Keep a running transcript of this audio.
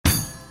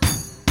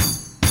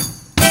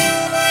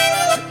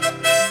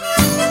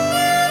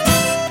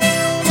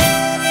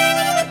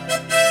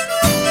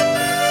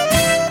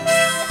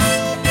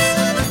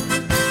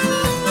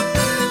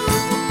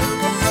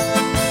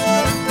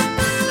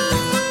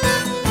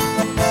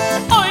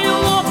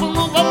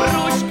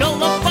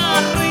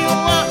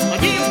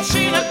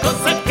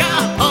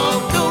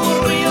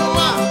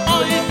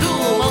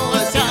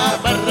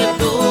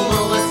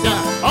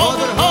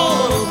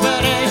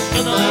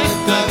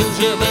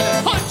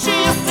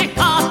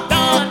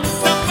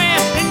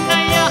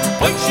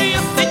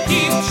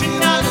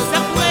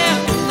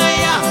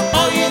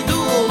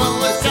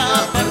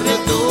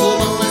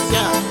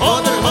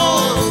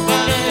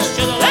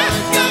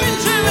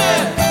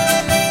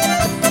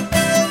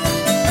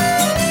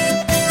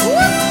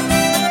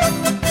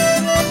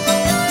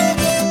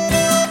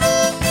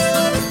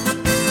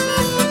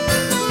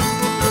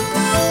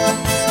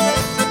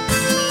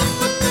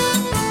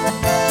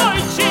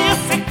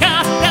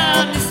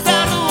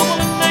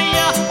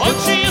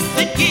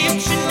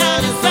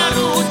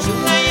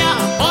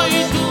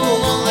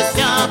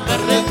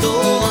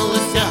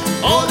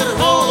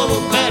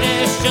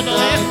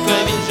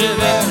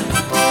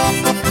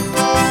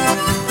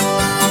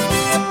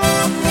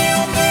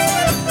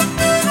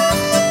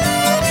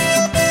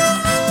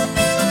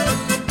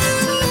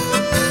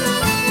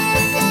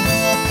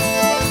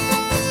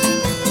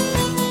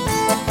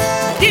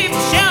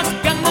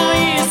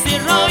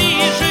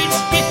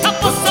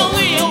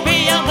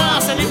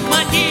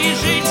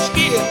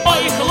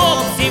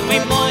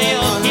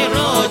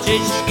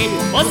косички,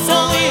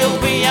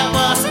 посолив би я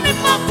вас, не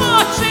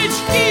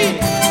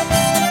попочечки.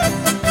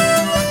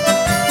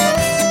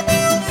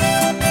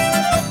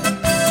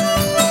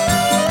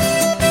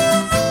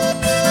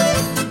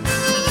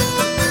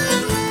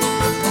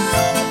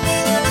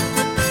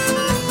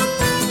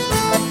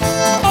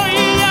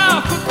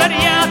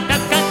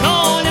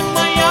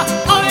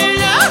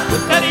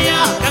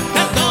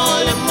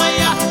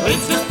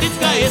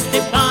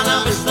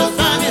 Степана, вышла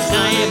заміж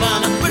за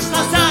Івана,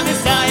 вышла заміж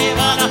за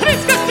Івана,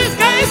 Грицька,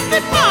 Стицька і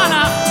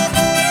Степана.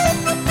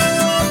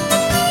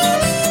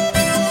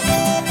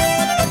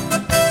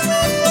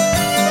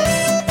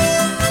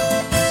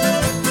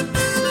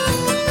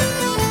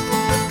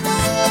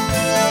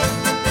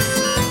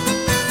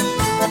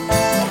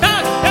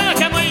 Так,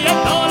 так, моя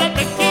доля,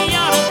 так і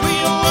я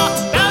любила,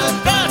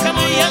 так,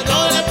 моя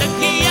доля, так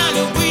і я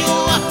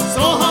любила,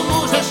 свого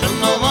мужа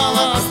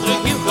шанувала,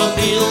 острогів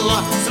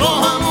ходила,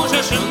 свого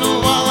мужа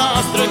шанувала,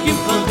 острогів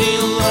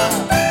ходила.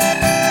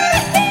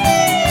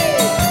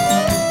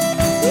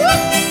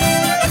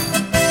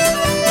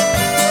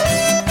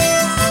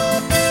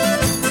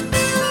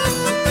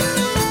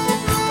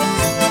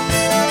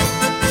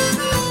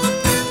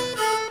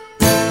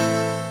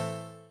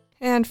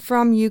 And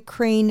from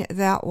Ukraine,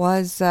 that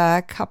was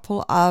a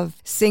couple of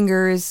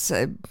singers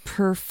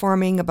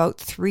performing about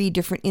 3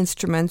 different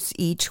instruments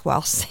each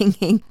while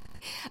singing.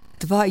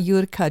 Dva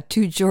Jurka,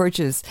 2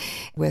 Georges,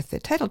 with the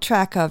title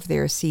track of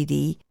their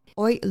CD,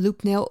 Oj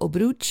lupneo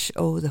obruč,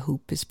 Oh the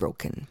Hoop is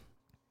Broken.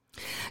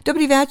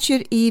 Добрий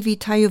вечір і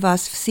вітаю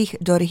вас всіх,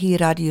 дорогі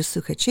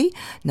радіослухачі,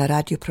 на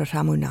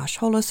радіопрограму «Наш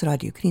Холос»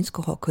 радіо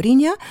українського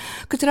коріння,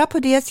 котра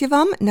подається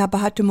вам на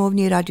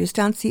багатомовній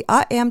радіостанції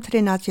AM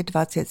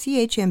 1320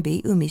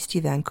 CHMB у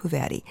місті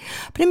Ванкувері.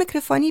 При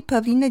мікрофоні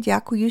Павліна,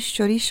 дякую,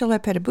 що рішили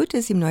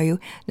перебути зі мною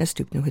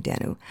наступну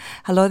годину.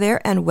 Hello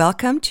there and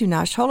welcome to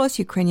Nash Holos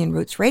Ukrainian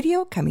Roots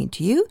Radio, coming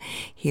to you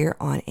here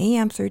on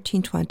AM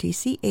 1320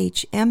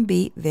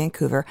 CHMB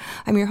Vancouver.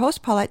 I'm your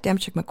host, Paulette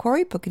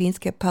Demchik-McQuarrie,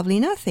 по-українськи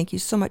Павліна. Thank you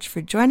so much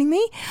for joining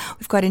me.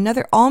 We've got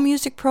another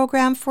all-music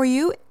program for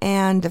you,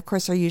 and of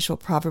course our usual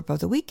proverb of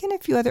the week and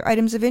a few other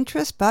items of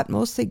interest, but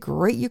mostly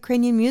great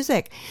Ukrainian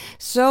music.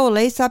 So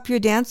lace up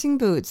your dancing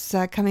boots.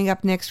 Coming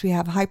up next, we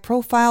have High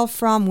Profile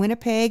from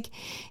Winnipeg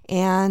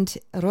and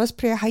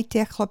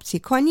Rozprihajte Chlopci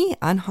Koni,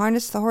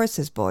 Unharness the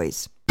Horses, Boys.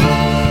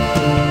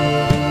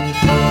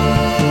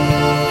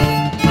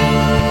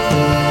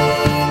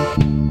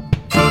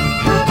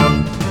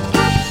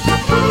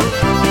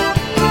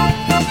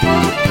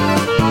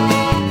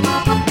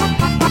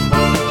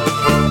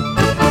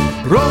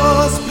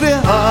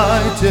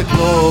 Розпрягайте,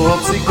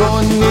 хлопці,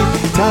 коні,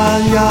 та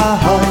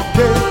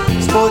лягайте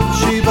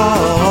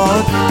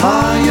спочивать,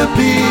 а я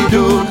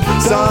піду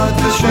за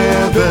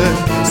Вишневе,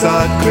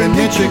 за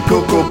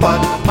Кремниченко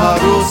копать,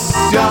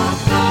 Маруся,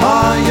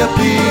 а я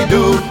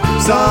піду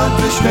за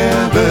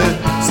Вишневе,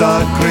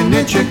 за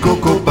Кремниченко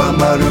копать,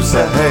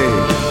 Маруся, гей.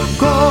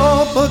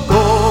 Копа,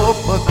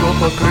 копа,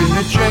 копа,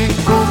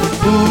 Кремниченко,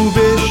 у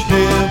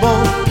Вишнево,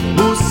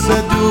 у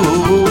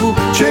саду,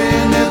 чи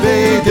не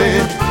вийде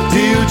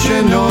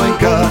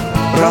дівчинонька,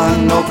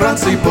 рано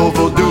вранці по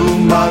воду,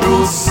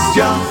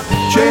 Маруся,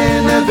 чи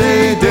не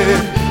вийде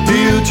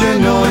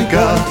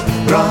дівчинонька,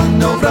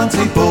 рано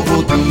вранці по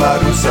воду,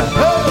 Маруся.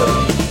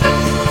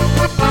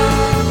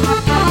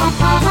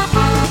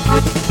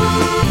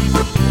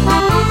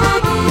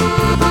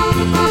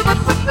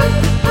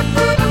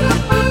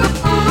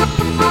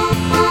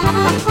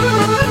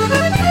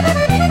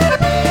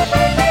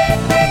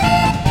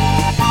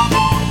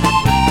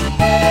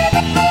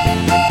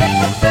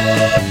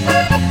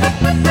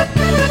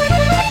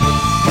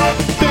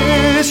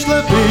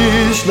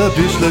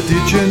 Пішла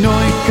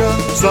дівчинонька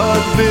за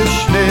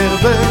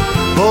Вишневе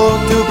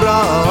воду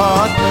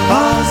брать,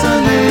 а за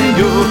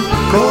нею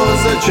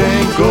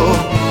козаченько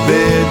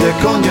веде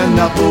коня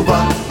на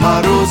повод,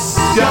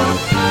 Маруся,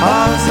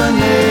 а за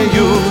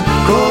нею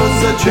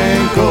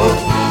козаченько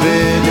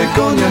веде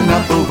коня на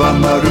повод,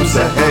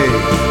 Маруся, гей.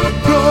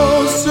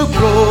 Просу,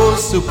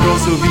 просу,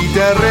 просу,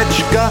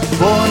 вітеречка,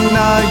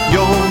 вона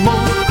йому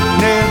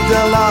не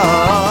дала,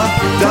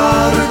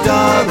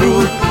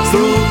 дару, з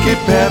руки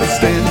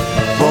перстень,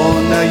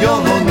 вона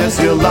його не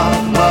з'їла,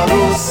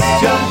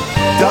 Маруся,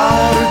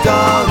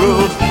 дару,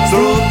 з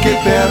руки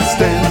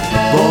перстень,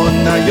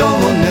 вона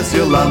його не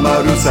з'їла,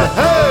 Маруся,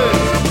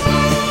 гей!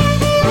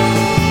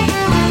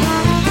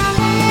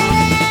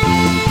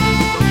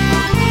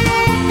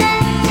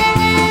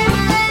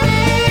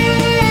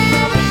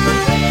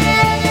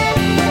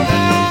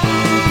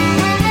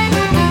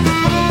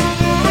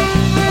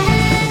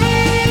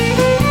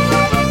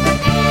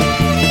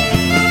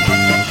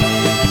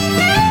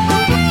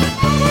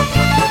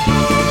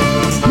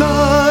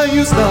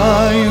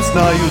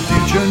 Знаю,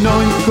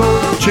 дівчинонько,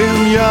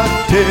 чим я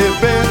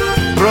тебе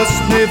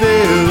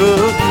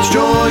розсмівив,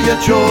 що я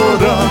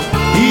вчора,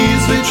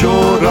 із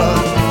вечора,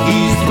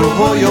 із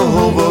другою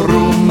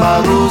говорю,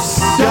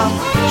 Маруся,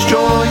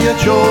 що я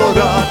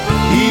вчора,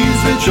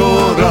 із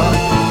вечора,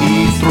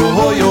 із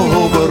другою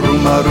говорю,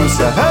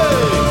 Маруся,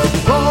 гей!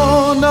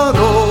 Вона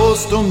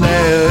ростом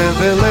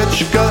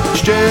невеличка,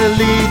 ще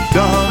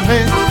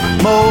літами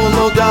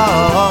молода,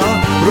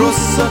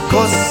 руса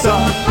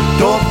коса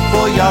до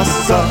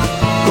пояса,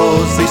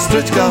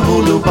 козистричка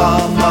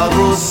голуба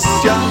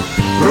Маруся,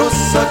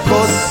 руса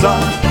коса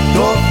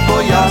до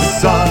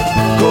пояса,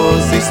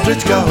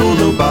 козистричка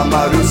голуба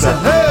Маруся.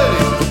 Гей!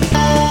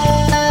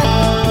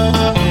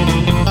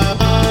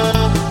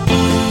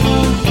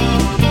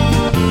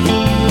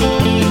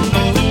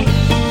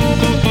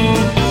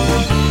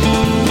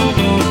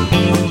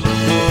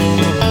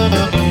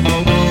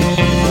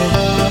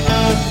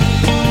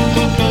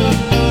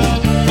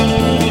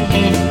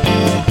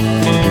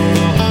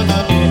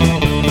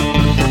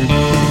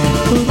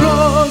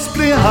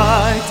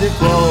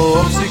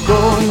 Хлопці,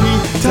 коні,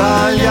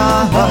 та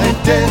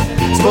лягайте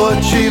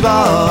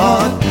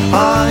спочивать,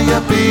 а я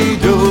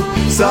піду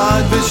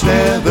сад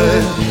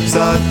вишневий,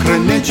 сад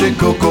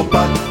криниченько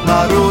копать,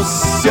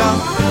 Маруся,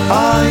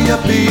 а я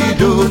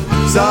піду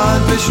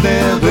сад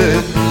вишневий,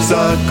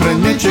 сад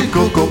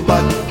криниченько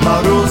копать,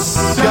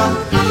 Маруся,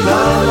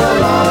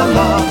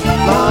 ла-ла-ла-ла,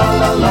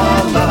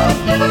 ла-ла-ла-ла,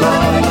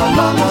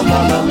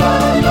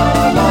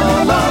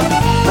 ла-ла-ла-ла-ла-ла-ла-ла-ла,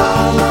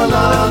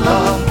 ла-ла-ла-ла,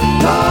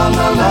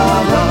 ла-ла-ла-ла.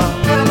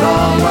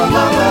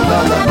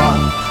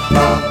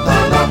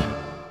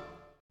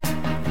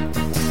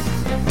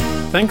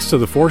 Thanks to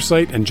the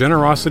foresight and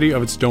generosity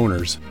of its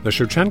donors, the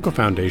Shevchenko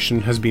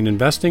Foundation has been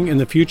investing in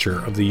the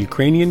future of the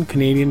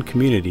Ukrainian-Canadian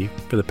community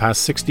for the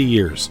past 60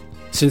 years.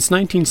 Since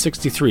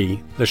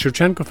 1963, the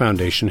Shevchenko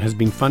Foundation has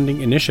been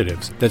funding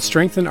initiatives that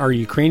strengthen our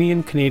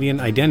Ukrainian-Canadian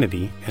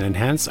identity and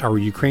enhance our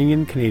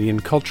Ukrainian-Canadian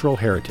cultural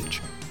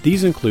heritage.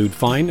 These include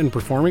fine and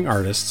performing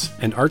artists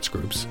and arts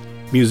groups,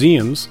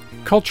 museums,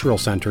 cultural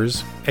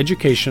centers,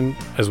 education,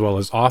 as well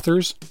as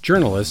authors,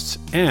 journalists,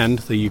 and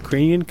the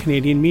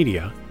Ukrainian-Canadian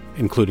media,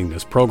 including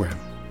this program.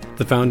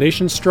 The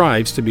Foundation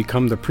strives to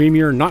become the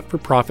premier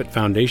not-for-profit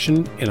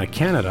foundation in a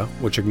Canada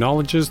which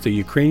acknowledges the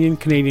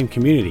Ukrainian-Canadian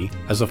community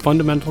as a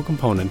fundamental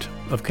component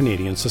of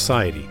Canadian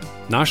society.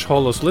 Nash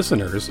Holos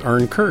listeners are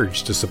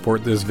encouraged to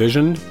support this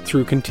vision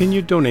through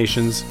continued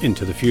donations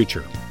into the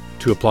future.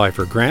 To apply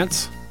for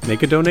grants,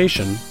 make a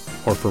donation,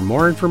 or for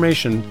more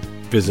information,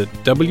 visit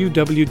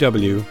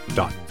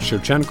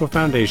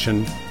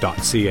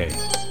www.shevchenkofoundation.ca.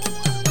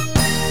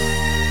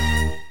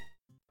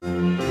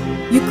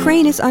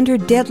 Ukraine is under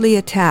deadly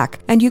attack,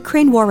 and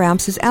Ukraine War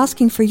Amps is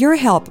asking for your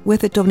help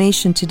with a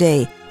donation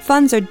today.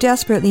 Funds are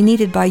desperately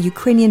needed by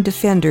Ukrainian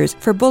defenders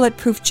for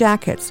bulletproof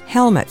jackets,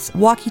 helmets,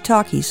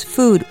 walkie-talkies,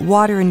 food,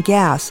 water, and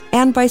gas,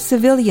 and by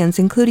civilians,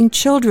 including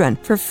children,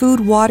 for food,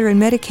 water, and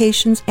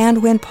medications, and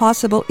when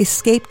possible,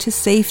 escape to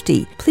safety.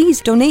 Please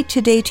donate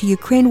today to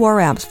Ukraine War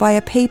Amps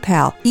via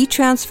PayPal,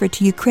 e-transfer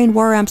to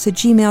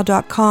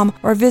ukrainewaramps@gmail.com,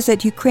 or visit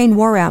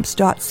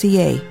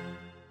ukrainewaramps.ca.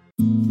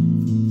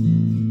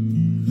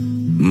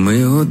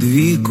 Ми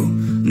одвіку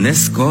не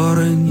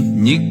скорені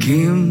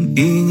ніким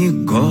і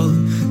ніколи,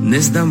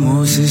 не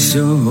здамося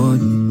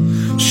сьогодні,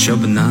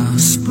 щоб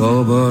нас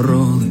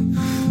побороли.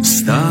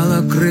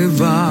 Стала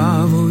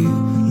кривавою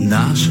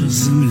наша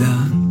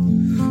земля,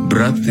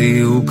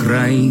 брати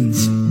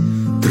українці,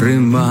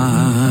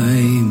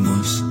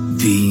 тримаймось,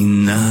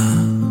 війна.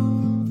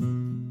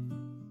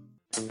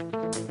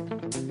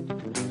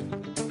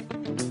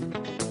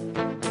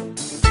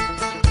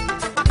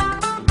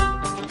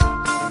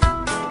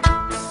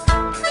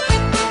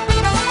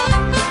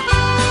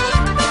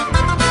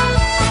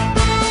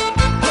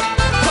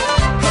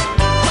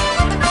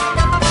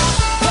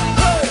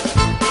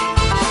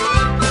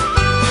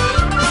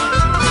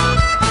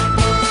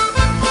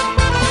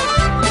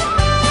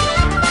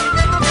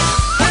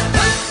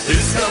 Ти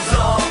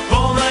сказав,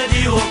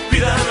 понеділок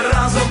підем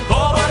разом по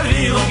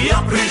барвінку.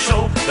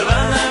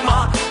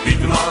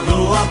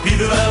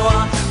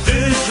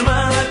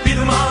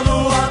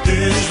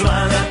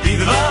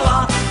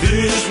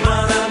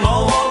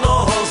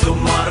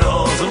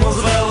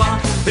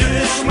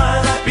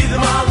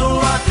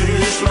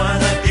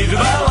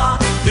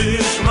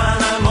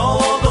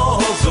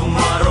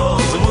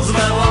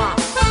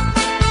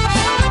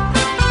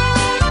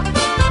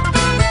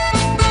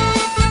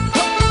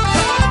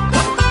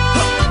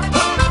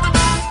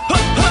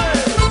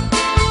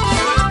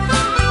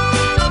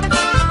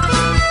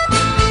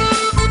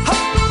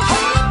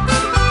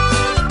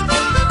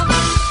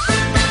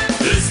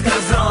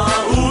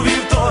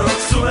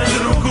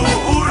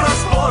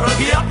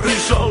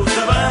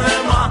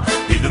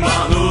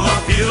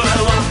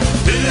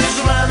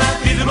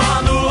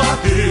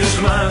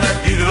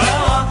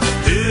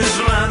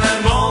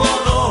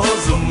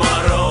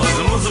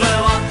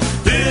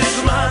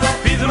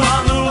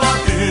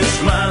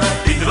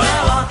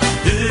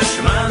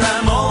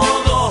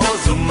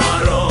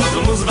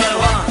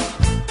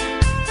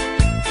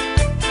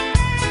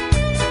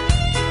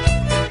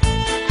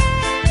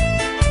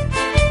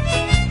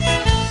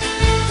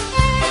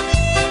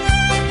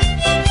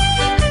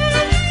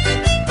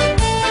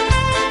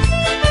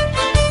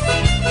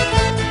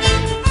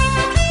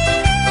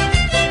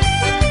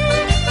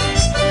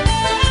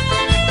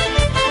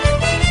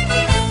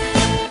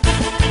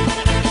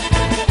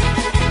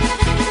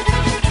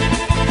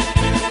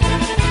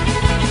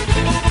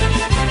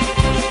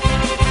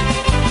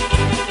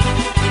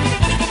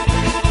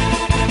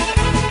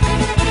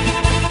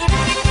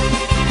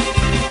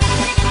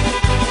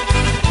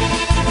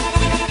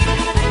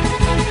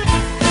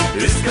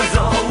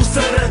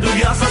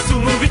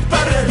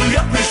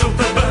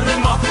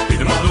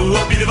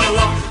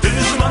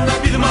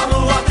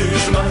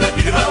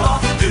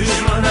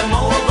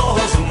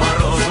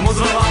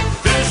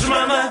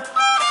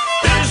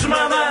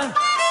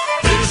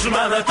 ж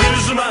мене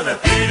підвела,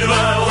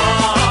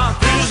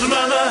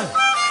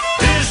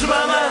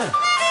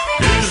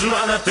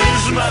 ти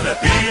ж мене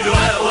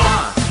підвела.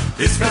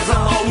 Ти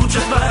сказала у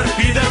четвер,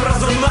 підем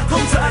разом на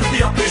концерт.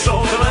 Я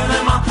прийшов, тебе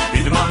нема,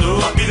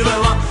 підманула,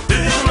 підвела. Ти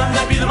ж мене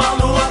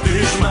підманула, ти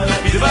ж мене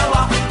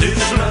підвела. Ти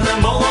ж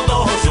мене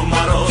молодого з ума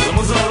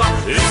розуму звела.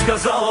 Ти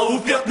сказала у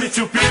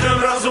п'ятницю, підем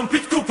разом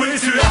під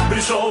купицю. Я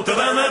прийшов,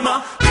 тебе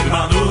нема,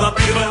 підманула,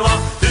 підвела.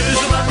 Ти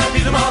ж мене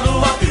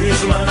підманула, ти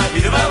ж мене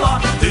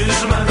підвела. Ти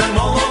ж мене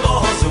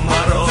молодого з ума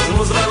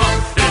розуму звела.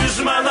 Ти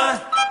ж мене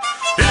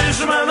підвела.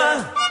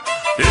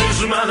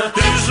 Ти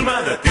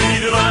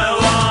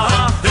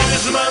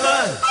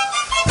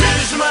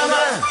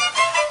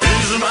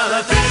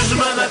ж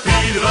мене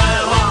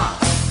підвела.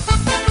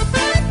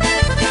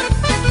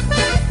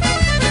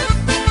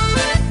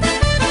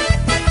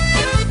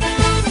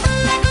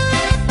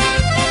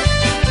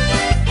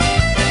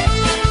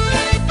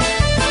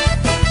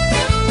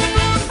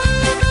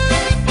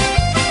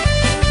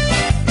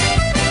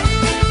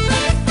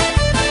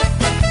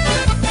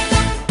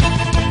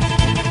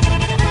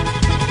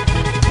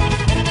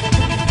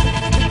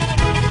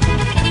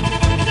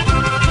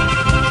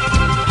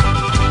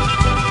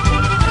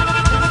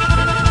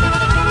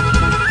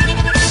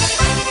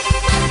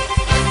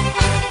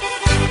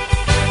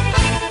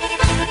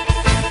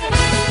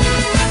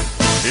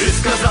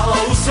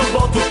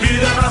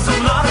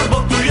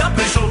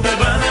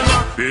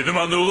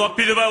 Підманула,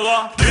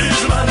 підвела, ти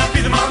ж мене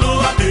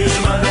підманула, ти ж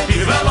мене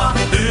підвела,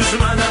 ти ж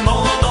мене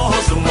молодого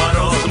з ума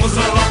розуму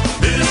звела.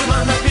 Ти ж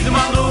мене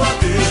підманула,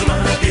 ти ж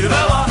мене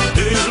підвела,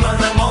 ти ж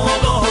мене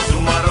молодого з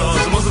ума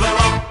розуму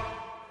звела.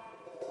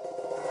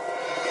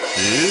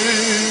 Ти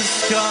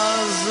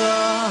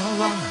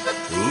сказала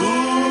у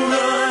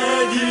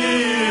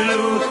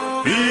неділю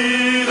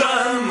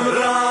підем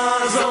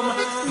разом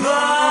на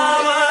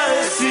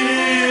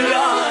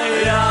весілля.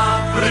 Я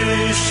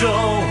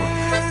прийшов,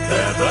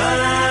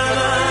 тебе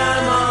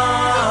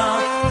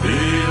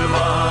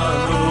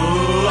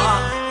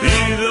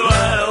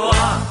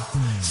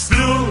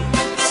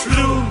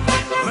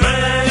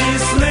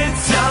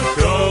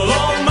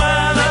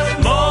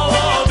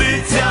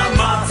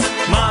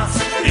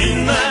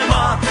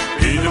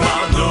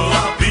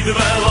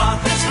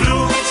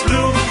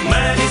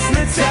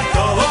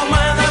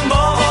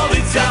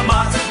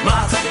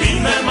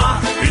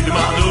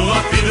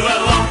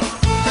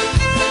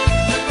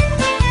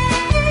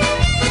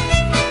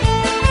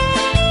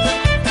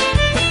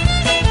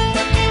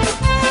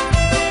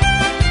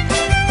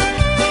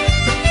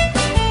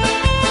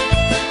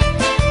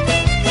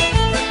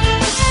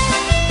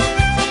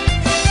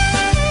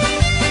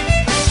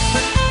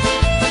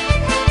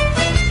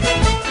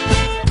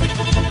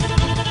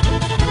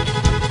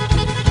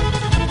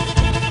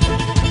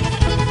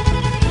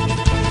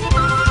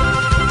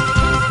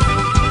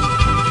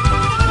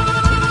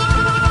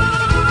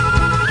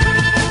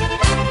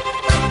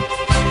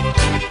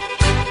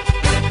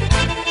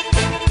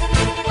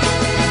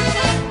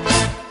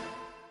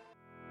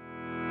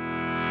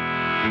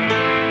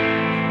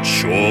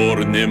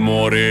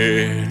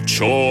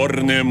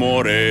Чорне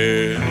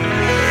море,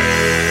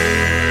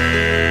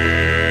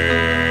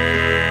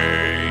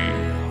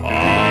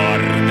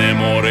 гарне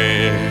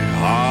море,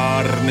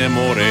 гарне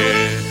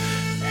море,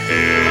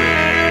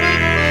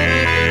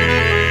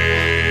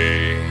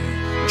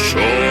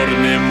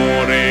 Чорне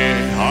море,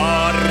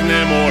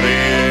 гарне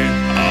море,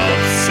 а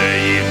все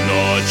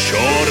одно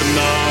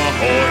Чорна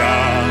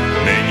гора,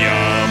 мене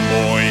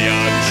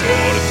моя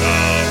Чорна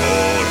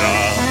гора.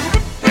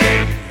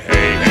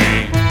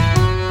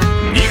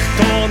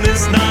 Ніхто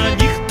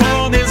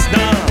не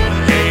зна,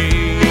 гей,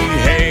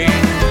 гей,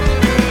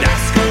 я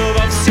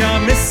сховався,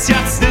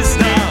 місяць не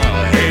зна,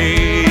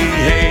 гей,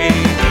 гей,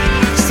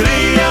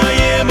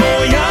 стріляє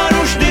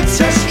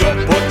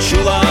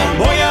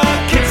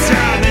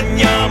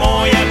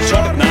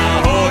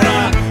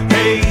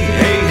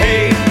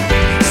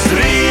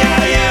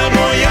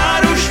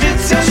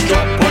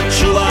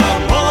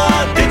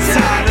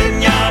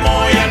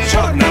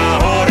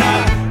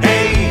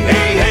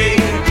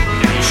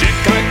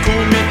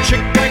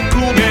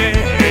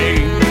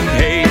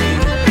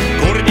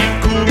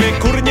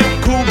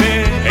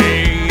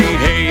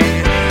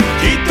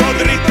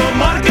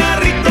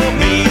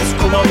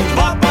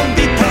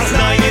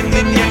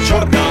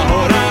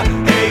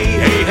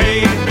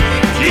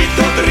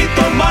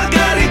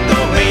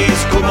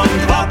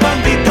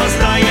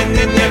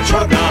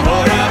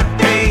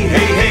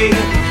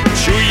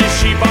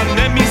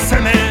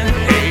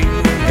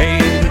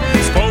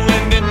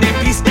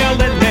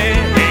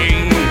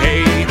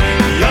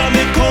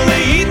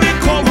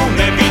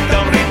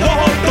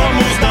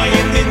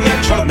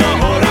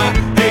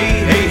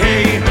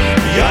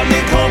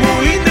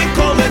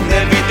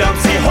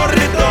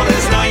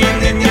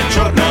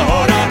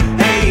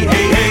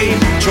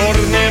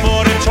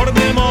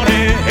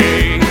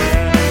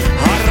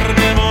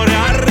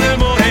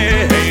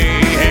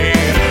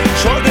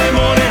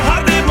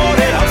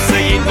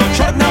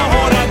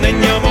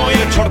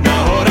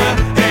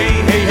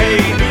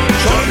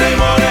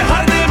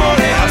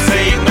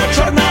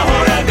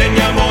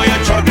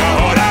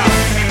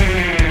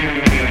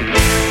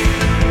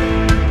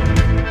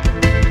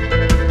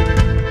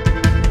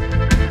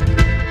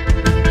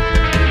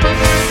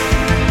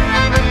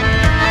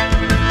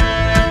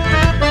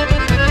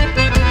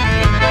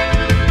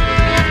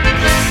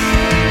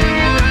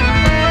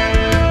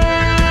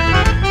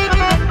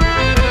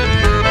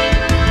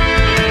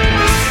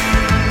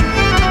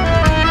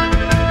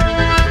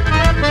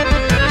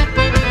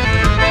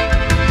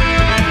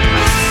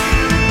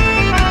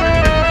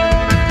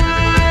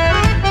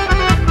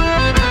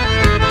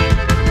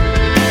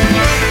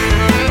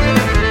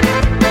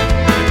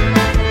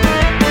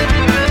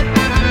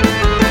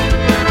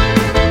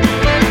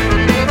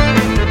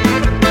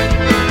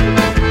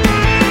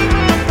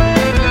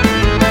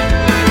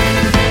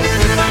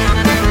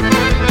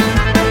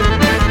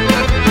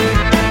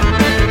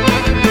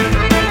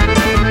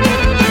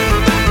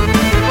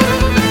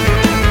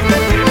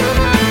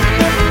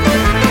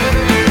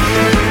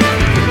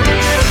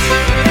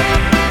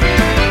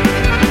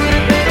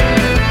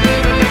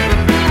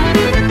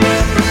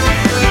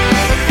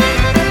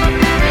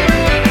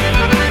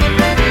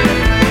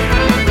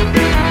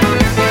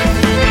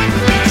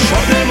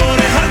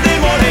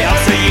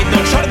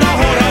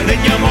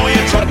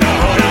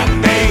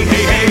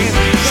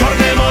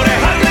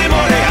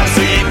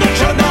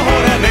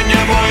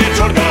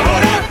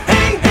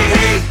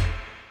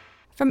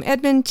From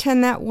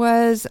Edmonton, that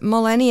was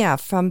Millennia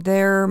from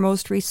their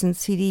most recent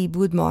CD,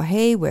 Budmo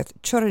Hey, with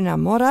Chorina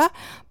Mora,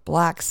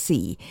 Black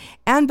Sea.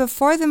 And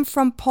before them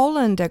from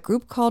Poland, a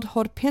group called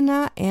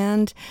Horpina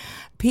and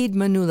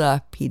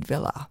Piedmanula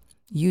Piedvilla.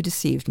 You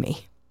Deceived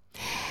Me.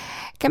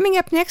 Coming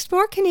up next,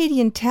 more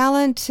Canadian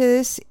talent.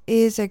 This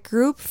is a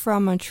group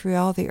from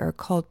Montreal. They are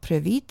called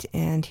Previt,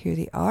 and here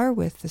they are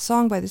with the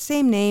song by the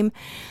same name.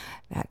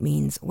 That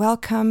means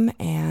welcome,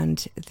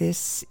 and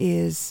this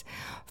is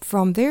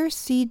from their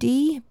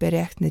CD,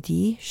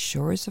 Berechnedi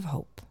Shores of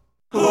Hope.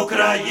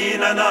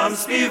 Україна нам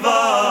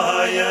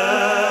співає,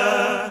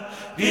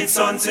 від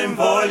сонцем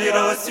волі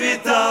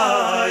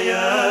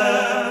розцвітає,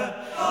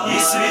 і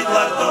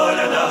світла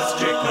доля нас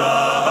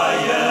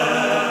чекає,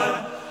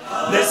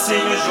 де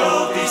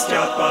синьо-жовтий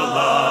стяг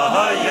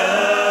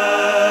палає.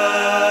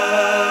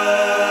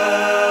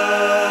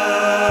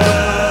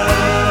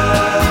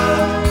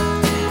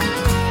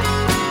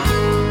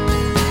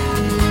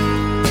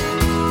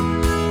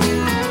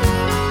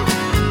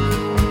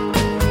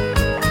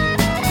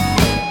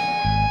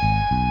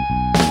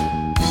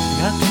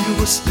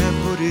 Степ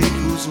горить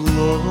у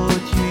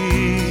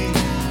злоті,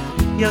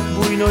 як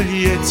буйно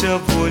лється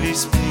волі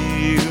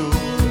спів,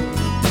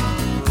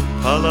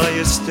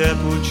 палає степ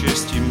у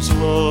чистім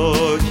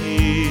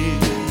злоті,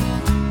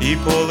 і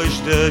поле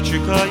жде,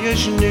 чекає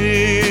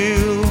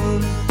жнив.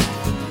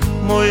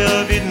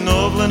 Моя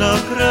відновлена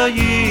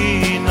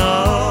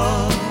країна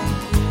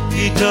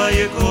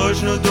вітає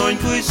кожну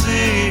доньку й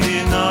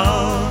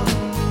сина.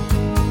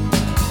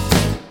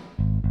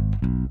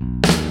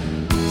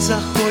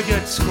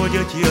 Заходять,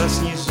 сходять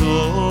ясні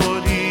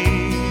зорі,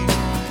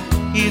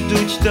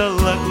 ідуть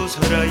далеко з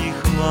граї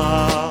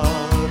хмар,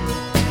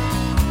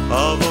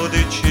 а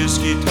води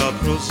чисті та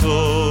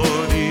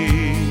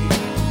прозорі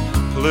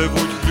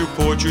пливуть,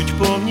 хлюпочуть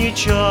повні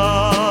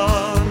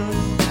чар.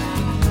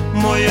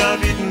 Моя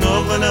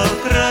відновлена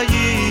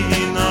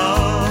країна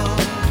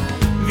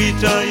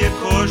вітає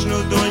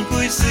кожну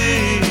доньку й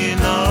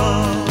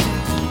сина,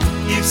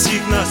 і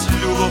всіх нас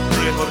любов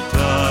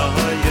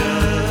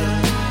пригортає,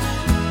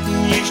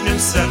 ніжним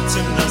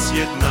серцем нас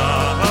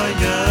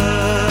єднає.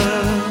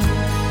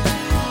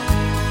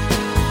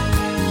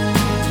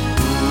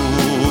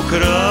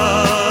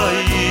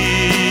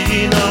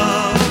 Україна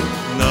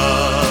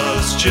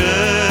нас чекає,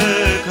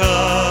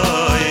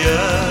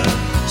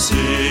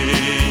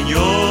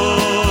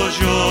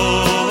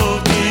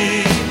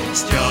 синьо-жовтий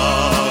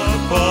стяг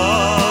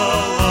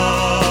палає.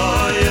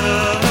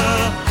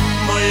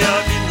 Моя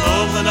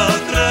відновлена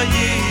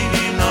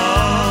країна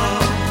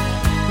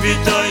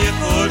вітає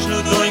кожну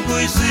доньку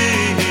й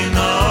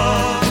сина.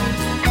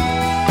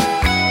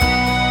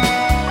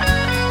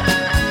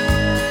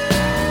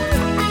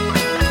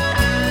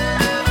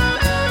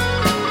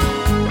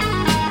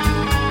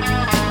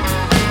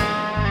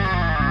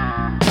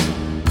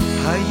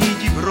 Гаї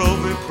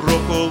діброви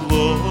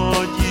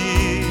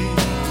прохолоді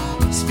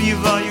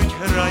співають,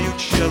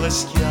 грають,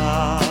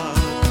 шелестять.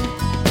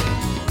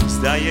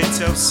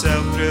 Здається, все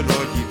в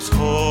природі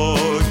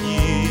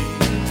всходній,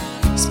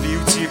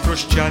 співці про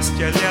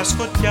щастя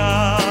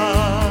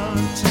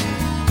ляскотять.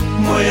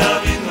 Моя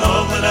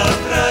відновлена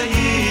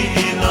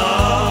країна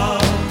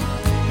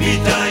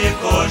вітає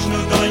кожну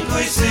доньку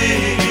й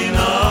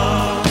сина,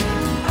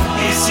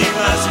 і всіх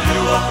нас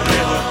любов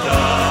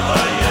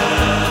пригортає,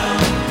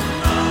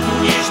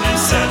 ніжним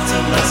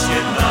серцем нас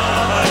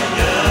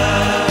єднає.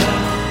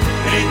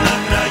 Рідна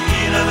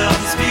країна нам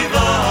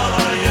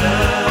співає,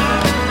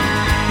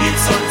 під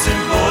сонцем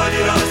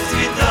волі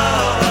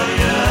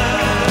розцвітає,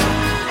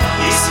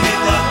 і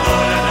світла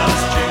доля нас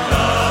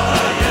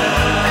чекає,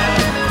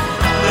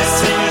 де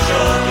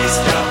синьо-жовтий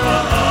стяг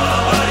палає.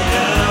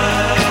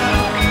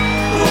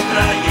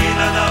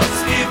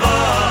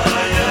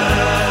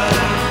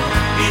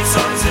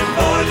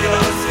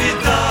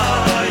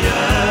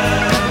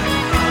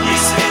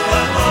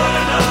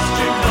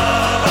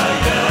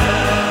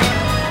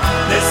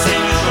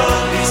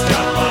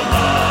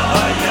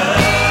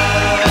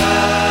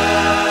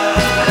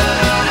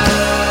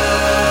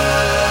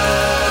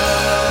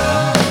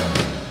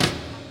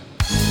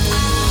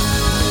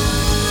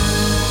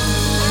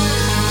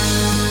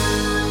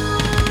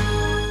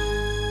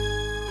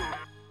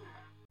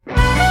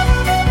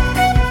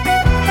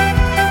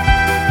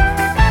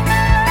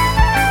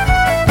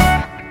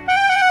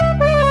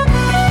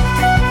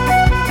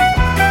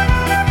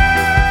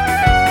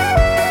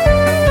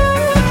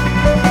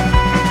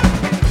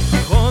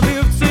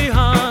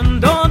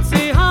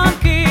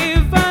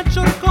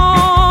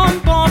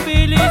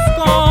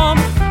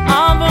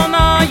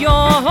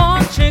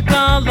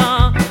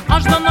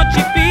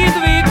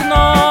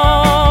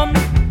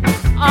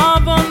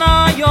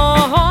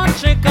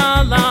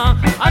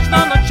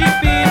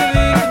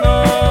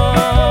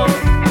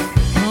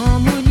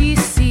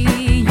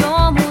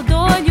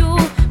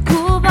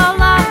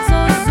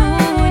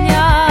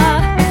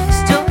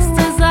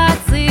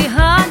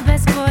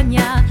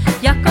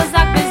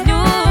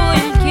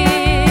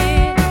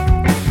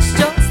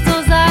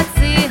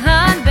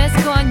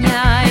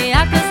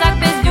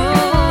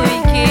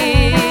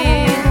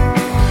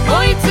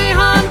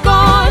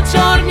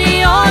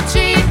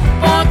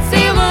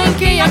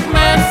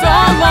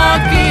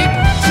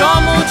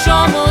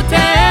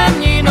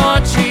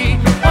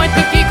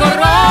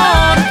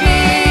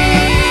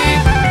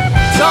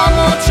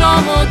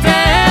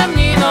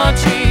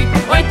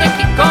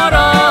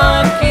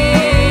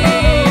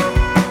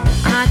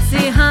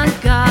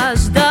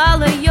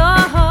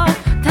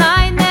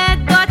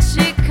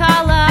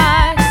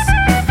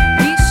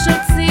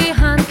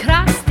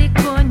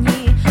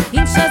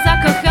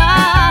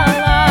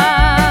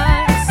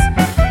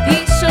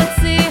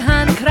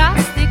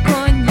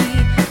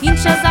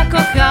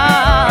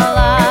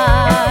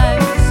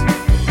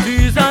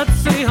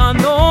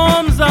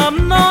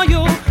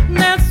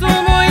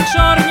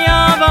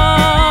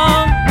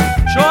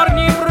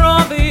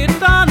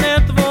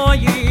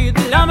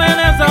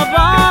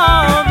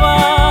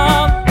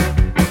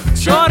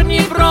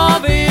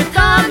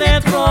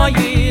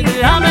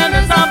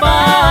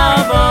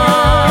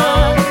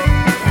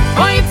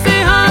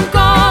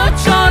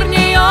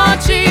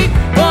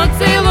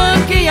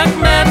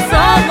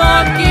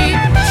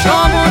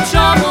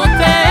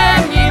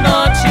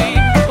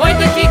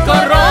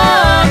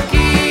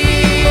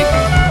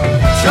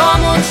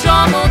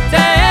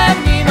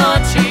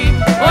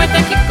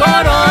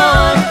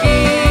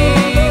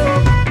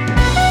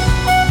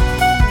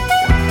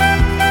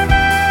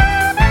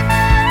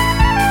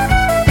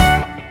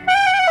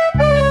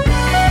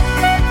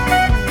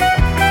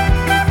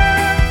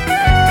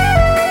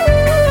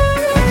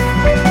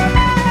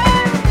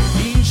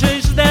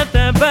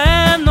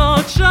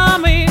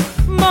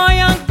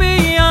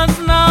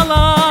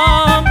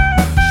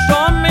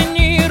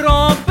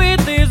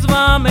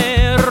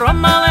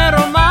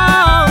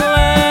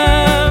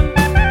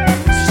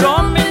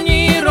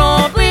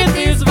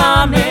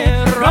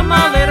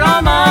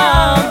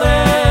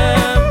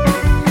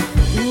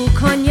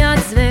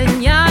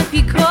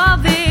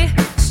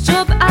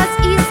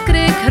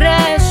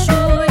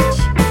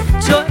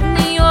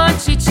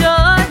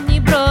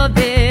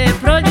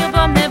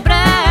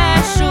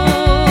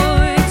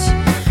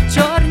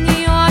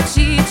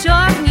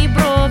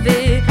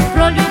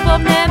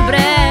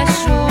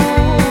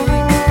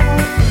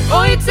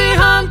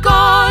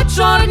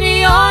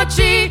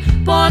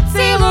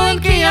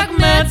 поцілунки, як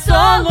мед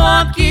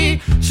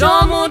солодкі.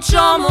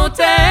 Чому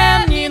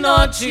темні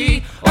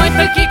ночі, ой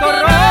такі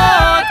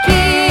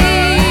короткі.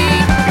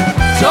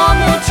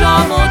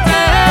 Чому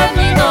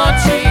темні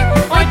ночі,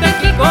 ой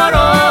такі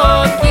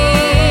короткі.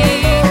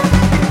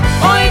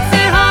 Ой,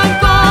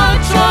 циганко,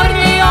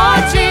 чорні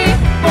очі,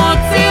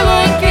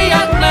 поцілунки,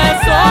 як мед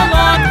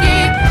солодкі.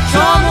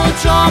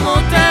 Чому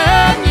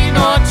темні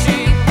ночі,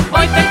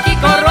 ой такі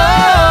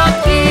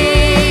короткі.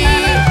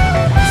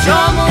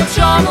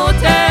 Чому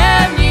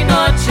темні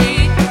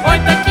ночі, ой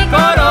такі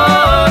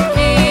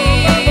короткі.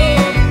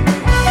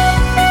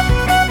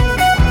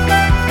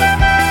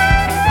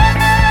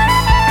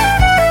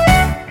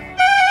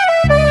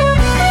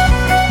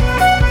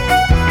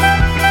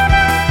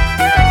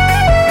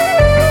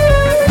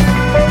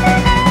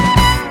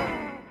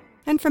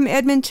 And from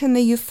Edmonton,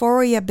 the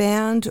Euphoria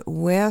Band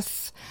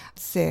with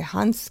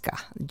Sehanska,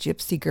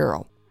 Gypsy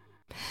Girl.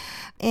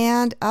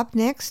 And up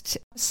next,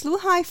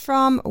 Sluhai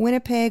from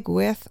Winnipeg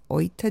with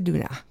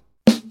Oitaduna.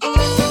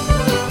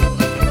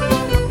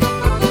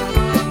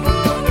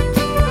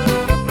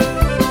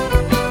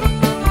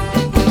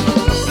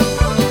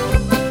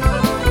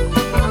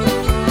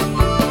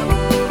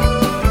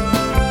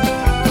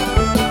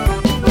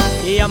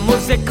 Я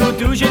музику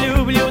дуже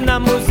люблю, на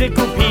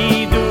музику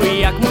піду.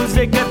 Як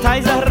музика та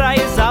й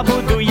заграє,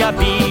 забуду я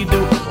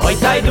біду. Ой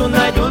та йду,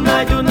 найду,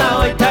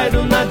 ой та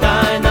йду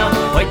дайна.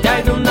 Ой та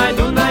йду,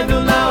 найду,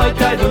 ой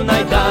та йду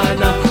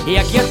дайна.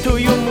 Як я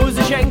тую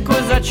музиченьку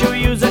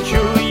зачую,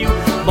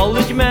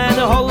 болить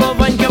мене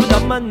головонька,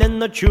 вдома не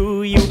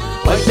ночую.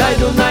 Ой та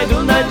йду, найду,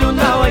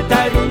 ой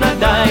та йду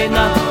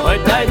дайна. Ой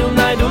та йду,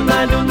 найду,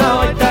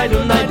 ой та йду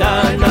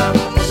дайна.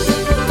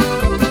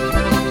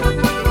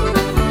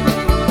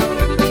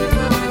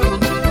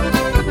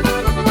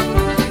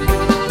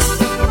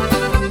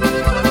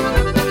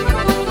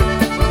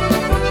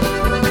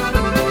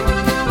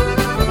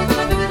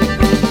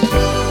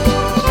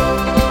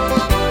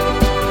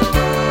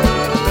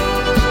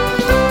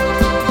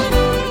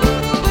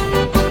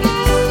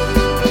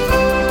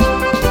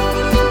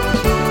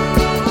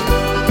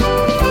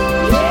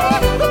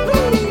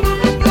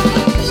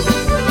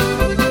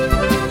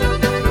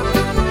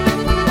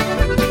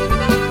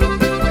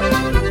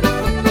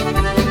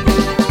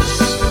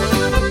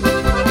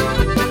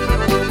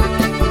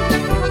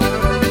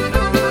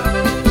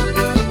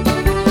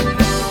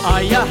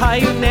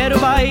 Не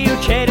рубаю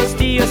через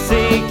ті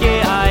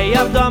осики, а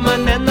я вдома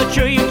не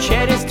ночую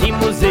через ті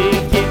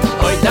музики.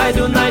 Ой та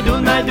йду, найду,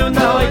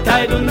 ой та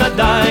йду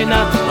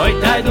дайна. Ой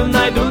та йду,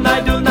 найду,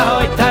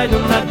 ой та йду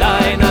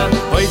дайна.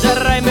 Ой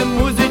зарайми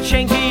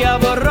музиченьки, я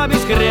воробі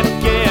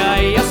скрипки, а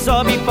я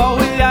собі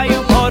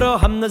погуляю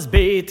порогам на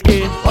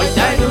збитки. Ой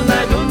та йду,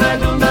 найду,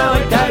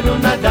 ой та йду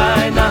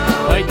дайна.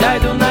 Ой та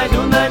йду,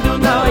 найду,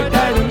 ой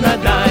та йду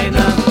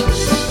дайна.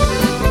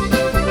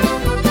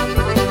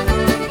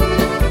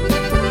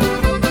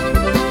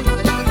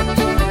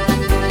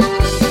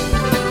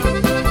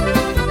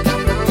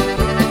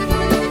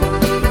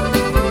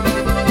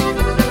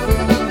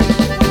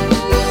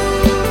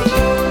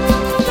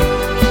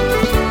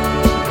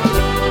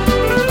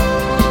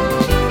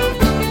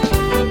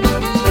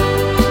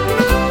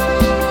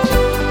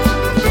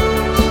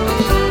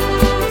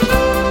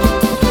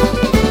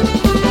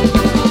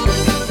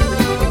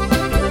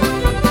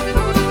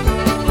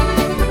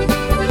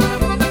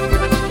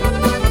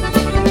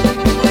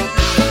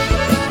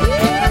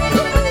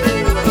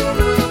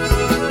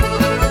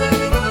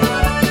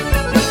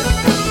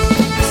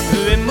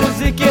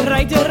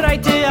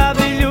 Грайте, а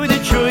ви люди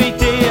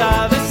чуйте,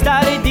 а ви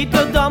старі йдіть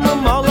додому,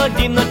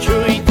 молоді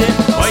ночуйте.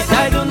 Ой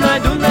та йду,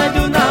 найду,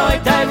 ой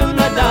та йду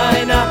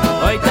дайна.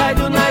 Ой та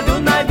йду, найду,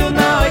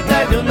 ой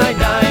та йду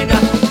дайна.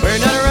 We're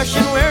not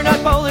Russian, we're not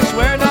Polish,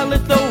 we're not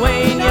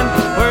Lithuanian.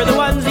 We're the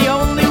ones, the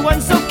only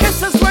ones, so kiss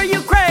us, we're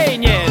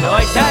Ukrainian.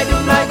 Ой та йду,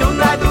 найду,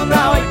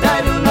 ой та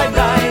йду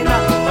дайна.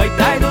 Ой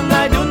та йду,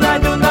 найду,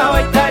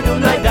 ой та йду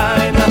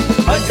дайна.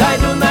 Ой та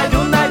йду,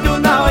 найду,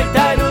 ой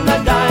та йду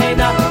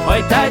дайна.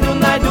 Ой та йду,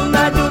 найду,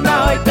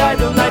 ой та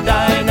йду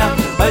дайна.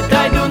 Ой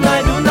та йду,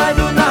 найду,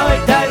 ой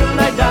та йду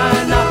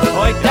дайна.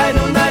 Ой та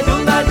йду, найду,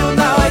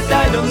 ой та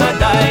йду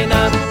дайна.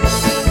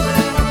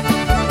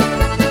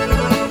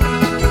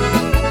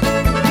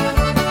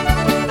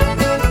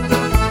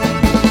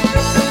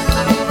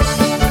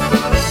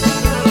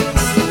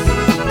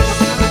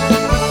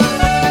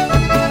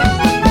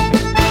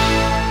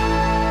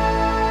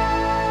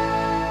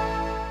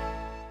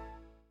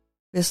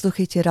 Ви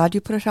слухаєте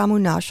радіопрограму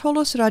 «Наш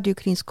Holos» радіо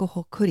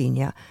українського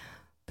коріння.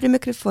 При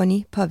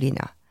мікрофоні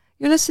Pavlina.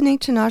 You're listening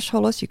to Nash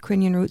Holos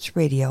Ukrainian Roots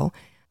Radio.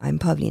 I'm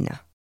Pavlina.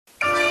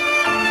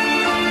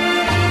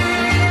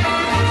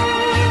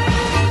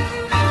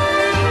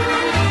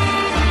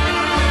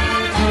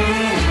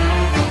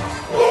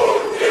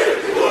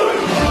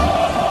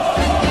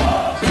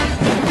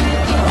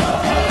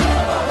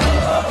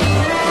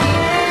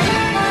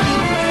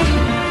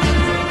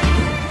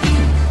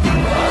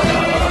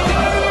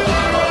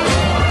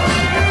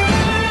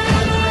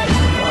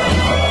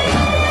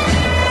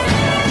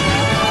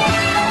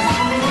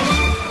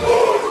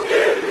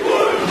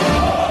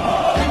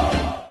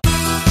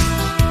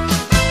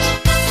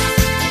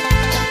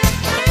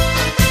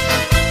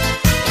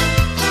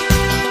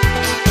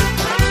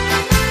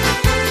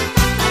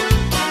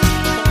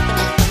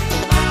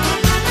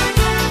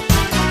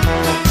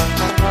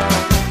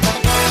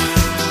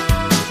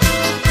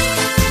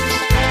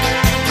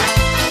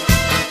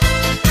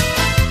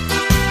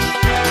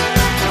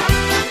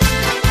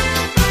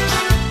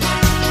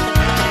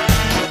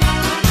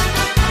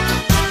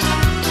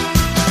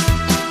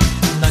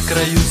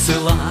 краю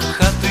села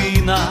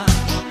хатина,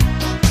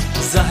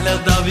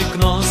 заглядав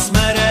вікно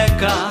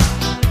смерека.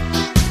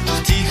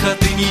 В тій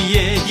хатині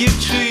є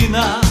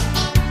дівчина,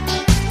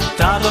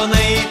 та до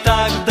неї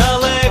так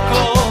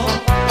далеко.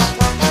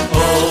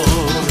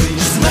 Ой,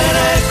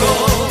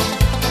 смереко,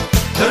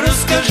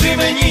 розкажи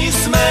мені,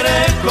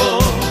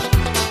 смереко,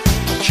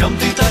 чом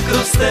ти так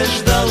ростеш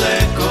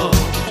далеко,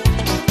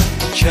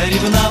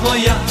 чарівна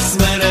моя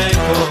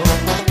смереко.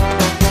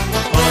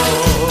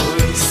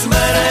 Ой,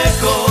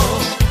 смереко,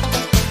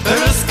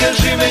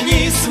 розкажи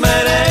мені,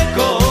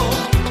 смереко,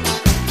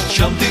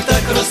 чом ти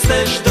так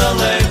ростеш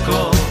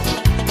далеко,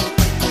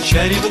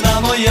 чарівна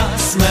моя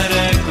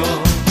смереко.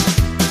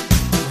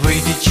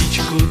 Вийди,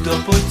 чічку, до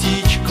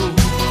потічку,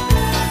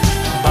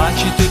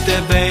 бачити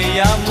тебе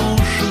я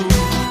мушу.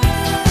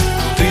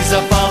 Ти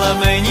запала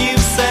мені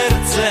в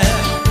серце,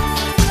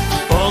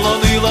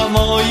 полонила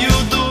мою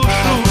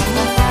душу.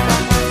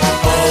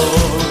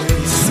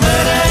 Ой,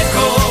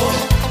 смереко,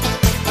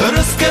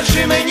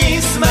 розкажи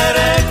мені,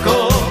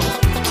 смереко,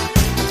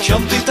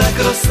 чом ти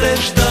так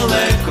ростеш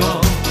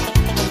далеко,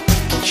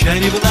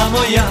 чарівна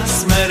моя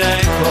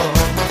смереко.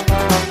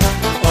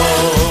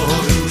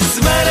 Ой,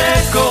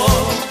 смереко,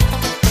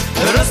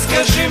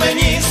 розкажи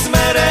мені,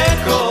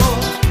 смереко,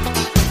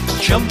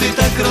 чом ти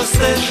так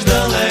ростеш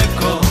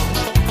далеко,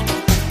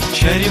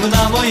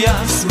 чарівна моя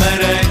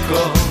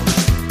смереко.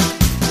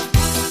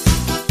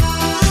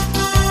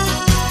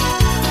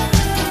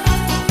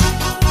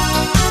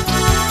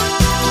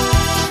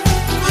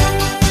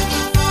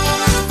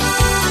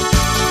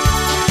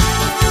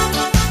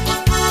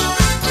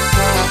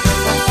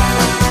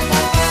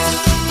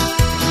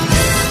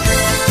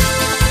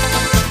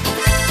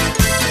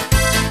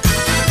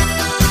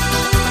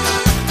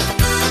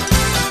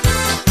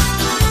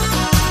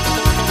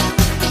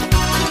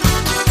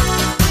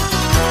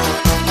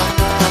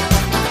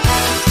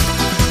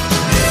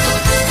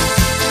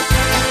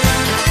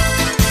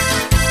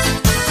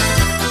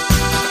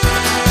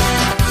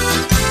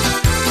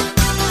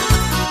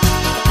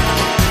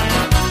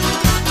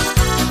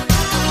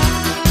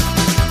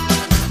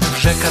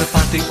 Вже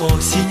Карпати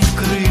осінь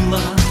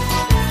вкрила,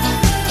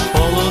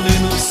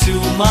 полонину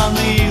всю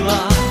манила,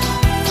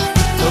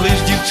 лиш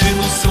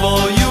дівчину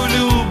свою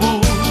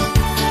любу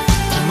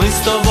ми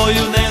з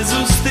тобою не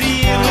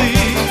зустріли.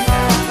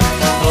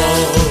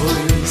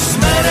 Ой,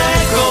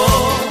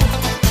 смереко,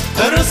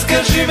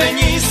 розкажи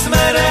мені,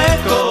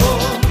 смереко,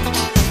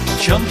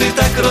 чом ти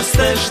так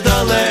ростеш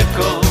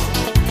далеко,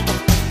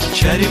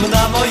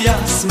 чарівна моя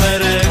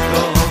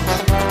смереко.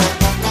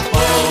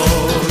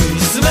 Ой,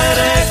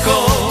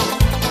 смереко,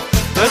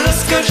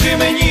 розкажи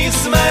мені,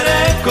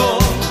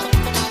 смереко,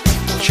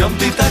 чом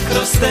ти так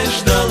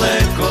ростеш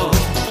далеко,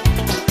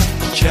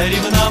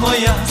 чарівна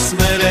моя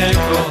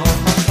смереко.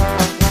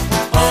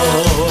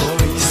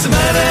 Ой,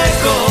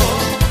 смереко,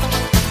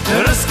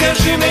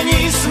 розкажи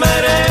мені,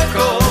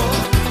 смереко,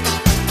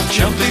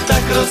 чом ти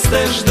так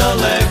ростеш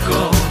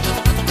далеко,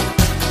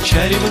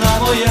 чарівна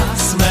моя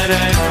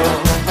смереко.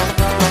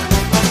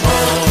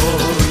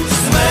 Ой,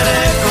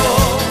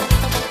 смереко,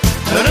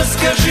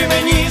 розкажи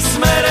мені,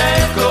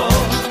 смереко,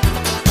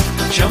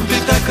 чом ти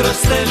так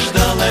ростеш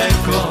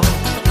далеко,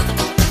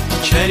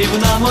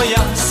 чарівна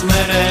моя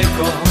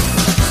смереко.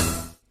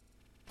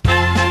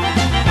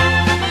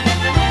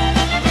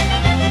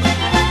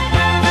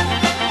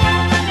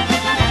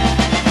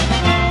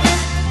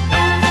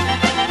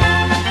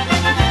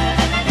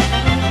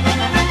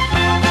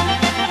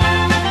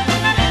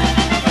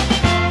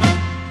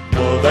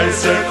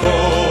 Подайся,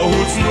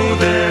 когут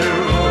знудив,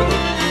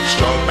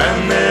 що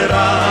мене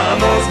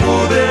рано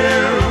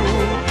збудив.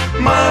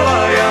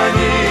 Мала я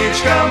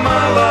нічка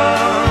мала,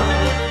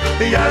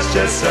 я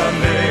щастя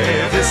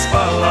не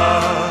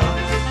виспала.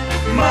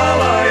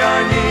 Мала я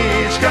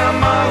нічка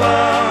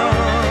мала,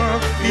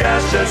 я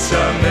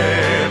щастя не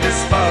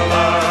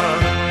виспала.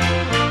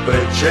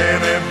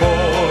 Причини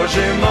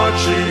Божі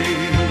ночі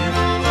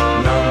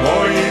на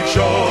мої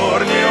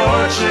чорні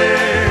очі,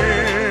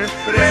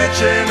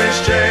 причини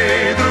ще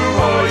й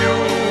другою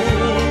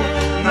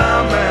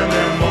на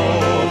мене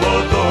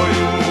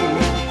молодою,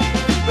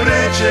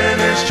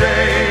 причини ще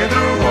й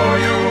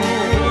другою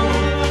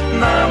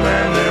на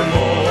мене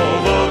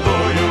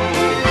молодою.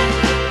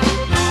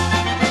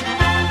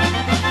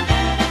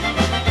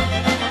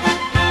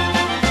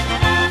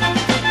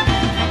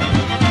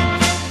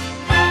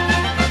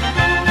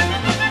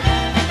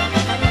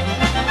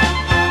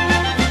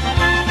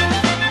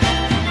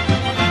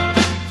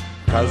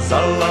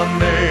 Казала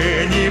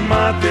мені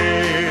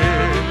мати,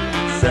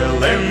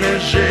 зелене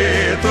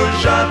жито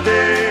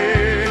жати,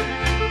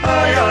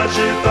 а я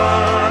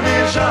жита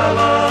не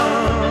жала,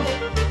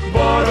 в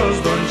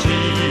бороздонці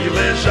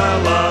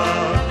лежала,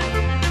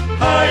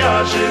 а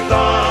я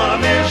жита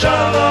не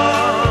жала,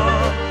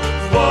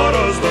 в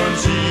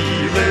бороздонці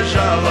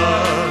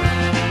лежала.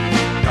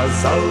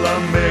 Казала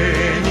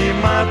мені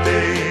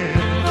мати,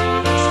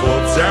 з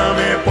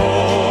хлопцями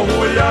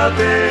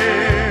погуляти,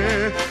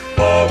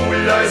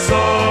 погуляй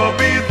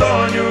собі,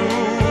 доню,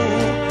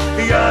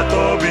 я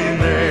тобі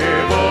не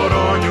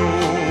вороню.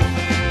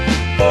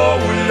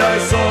 Погуляй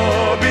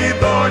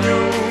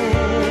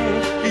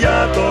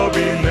я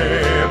тобі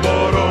не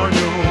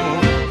бороню.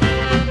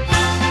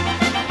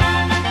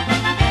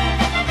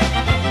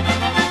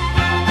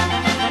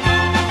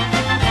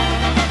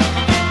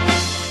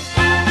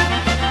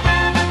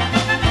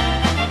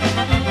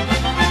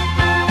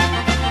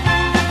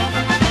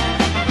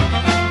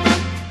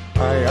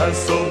 Я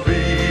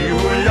собі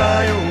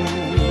гуляю,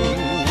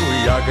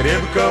 як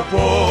рибка по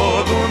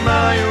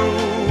Дунаю,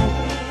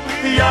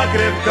 як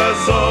рибка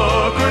з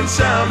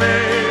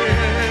окунцями,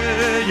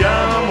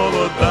 я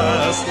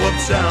молода з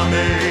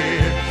хлопцями,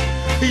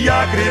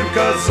 як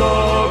рибка з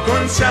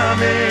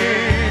окунцями,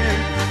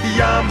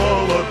 я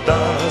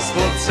молода з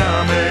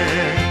хлопцями,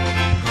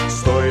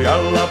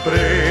 стояла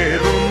при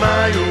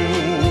Дунаю,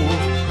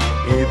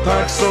 і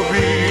так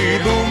собі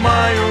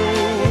думаю,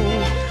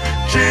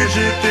 чи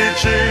жити,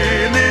 чи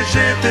не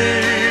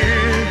жити,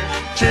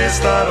 чи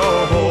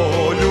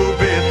старого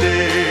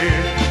любити,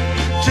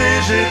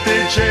 чи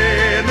жити, чи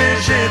не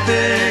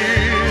жити,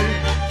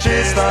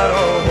 чи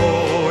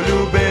старого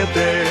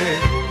любити.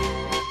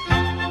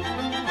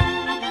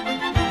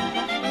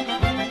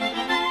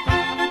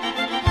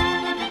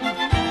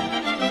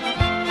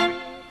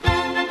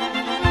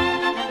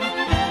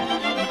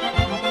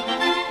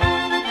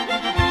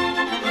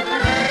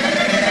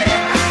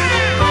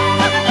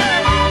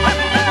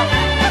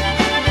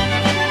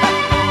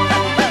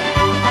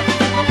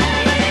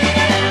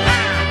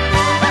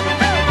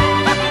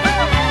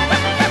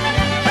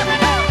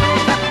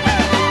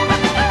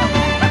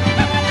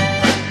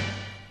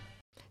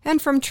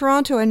 And from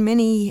Toronto, and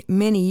many,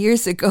 many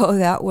years ago,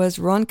 that was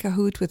Ron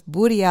Cahoot with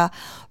Buria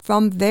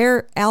from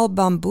their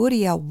album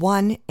Buria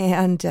 1,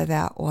 and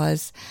that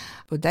was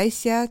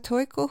Bodaisia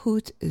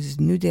Toikohut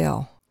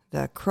Znudel,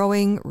 the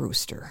crowing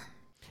rooster.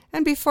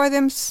 And before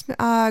them,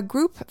 a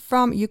group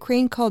from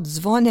Ukraine called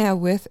Zvone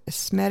with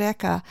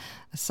Smereka,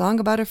 a song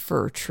about a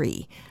fir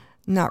tree.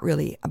 Not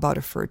really about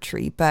a fir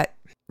tree, but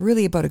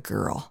really about a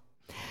girl.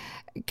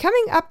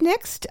 Coming up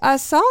next, a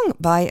song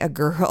by a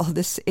girl.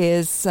 This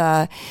is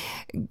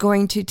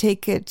going to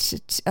take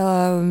it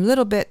a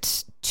little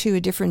bit to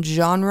a different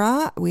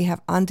genre. We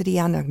have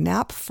Andriana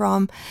Knapp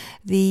from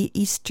the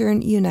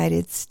Eastern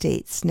United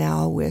States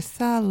now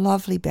with a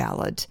lovely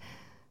ballad,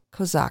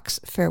 Kozak's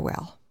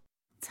Farewell.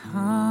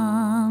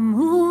 Там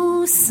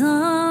у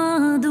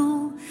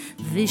саду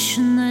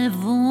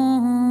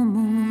вишневому,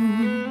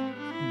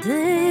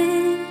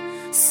 де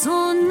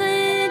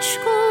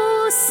сонечко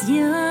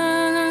сяє,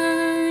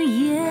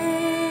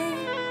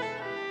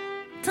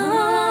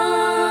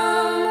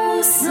 там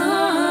у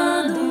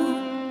саду,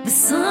 в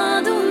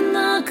саду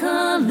на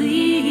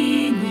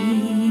калині,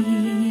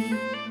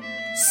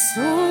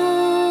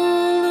 соловей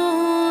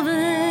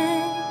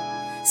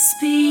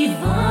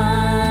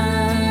співає.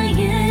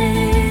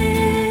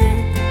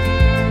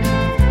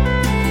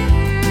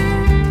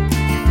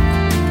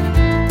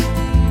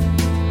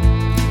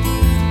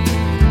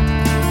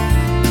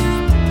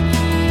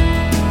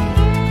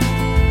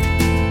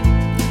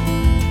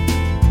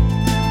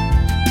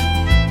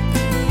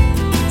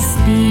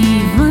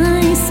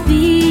 Співай,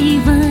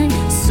 співай,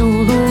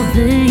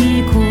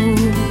 соловейко,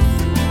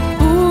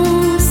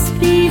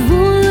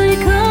 оспівуй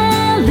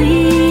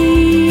калину,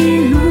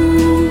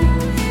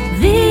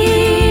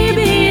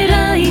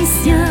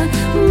 вибирайся,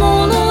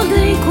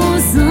 молодий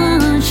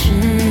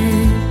козаче,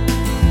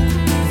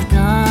 в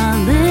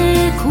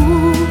далеку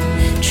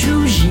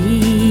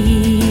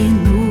чужину,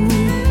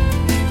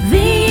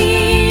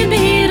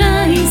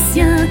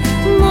 вибирайся,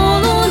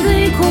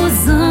 молодий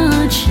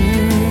козаче,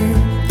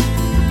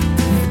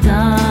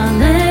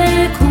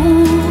 далеку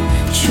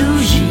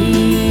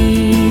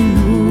чужину.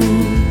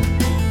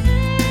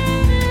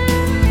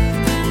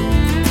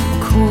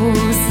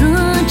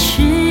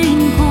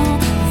 Козаченько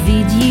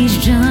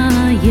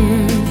від'їжджає,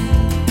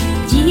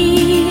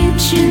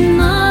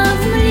 дівчина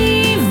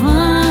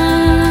вмліває,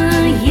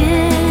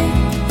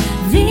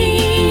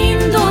 він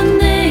до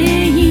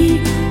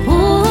неї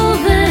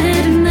повернеться,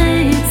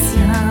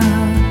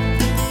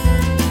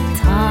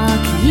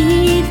 так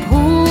їй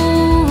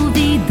повідає.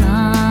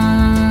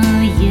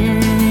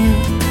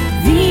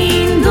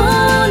 Він до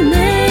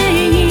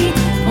неї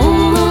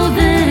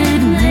повернеться,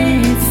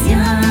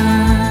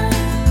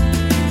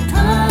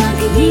 так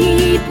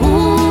їй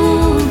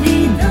повідає.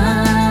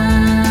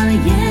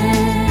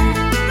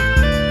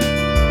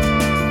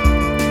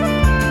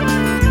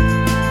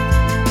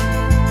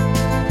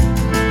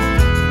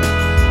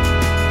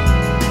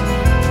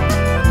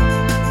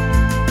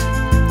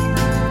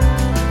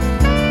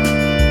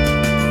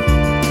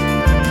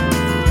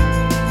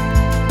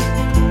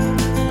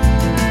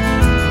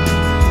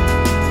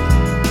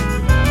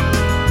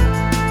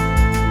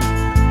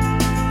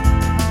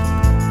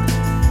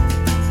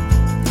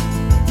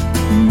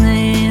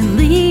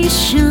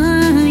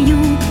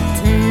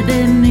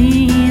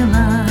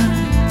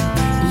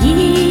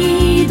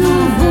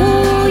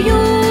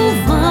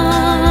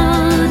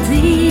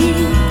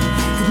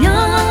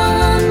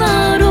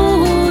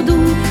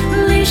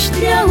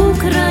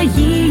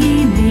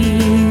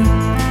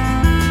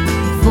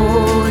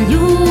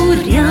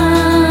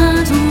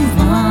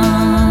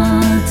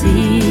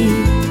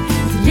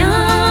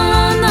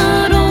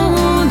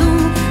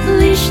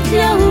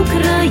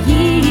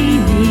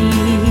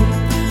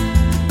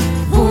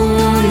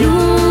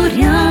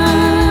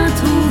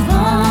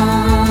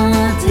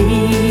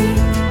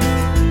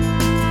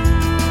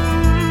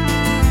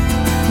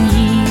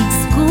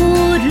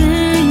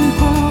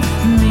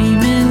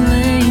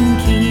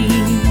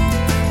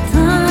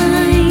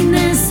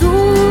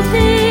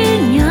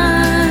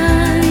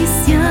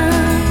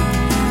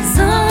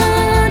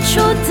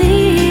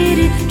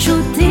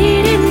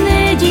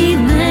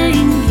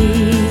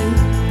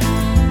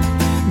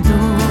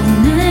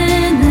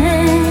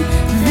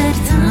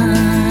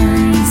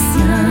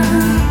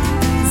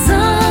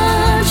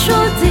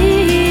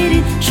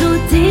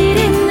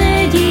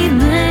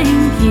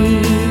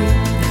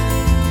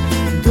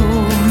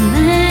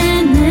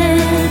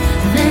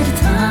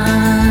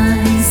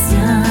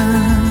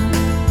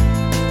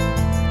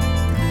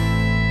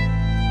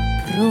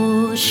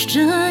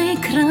 Прощай,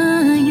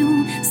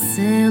 краю,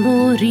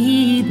 село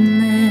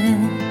рідне,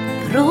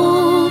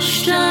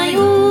 прощай,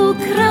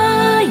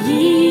 Україно,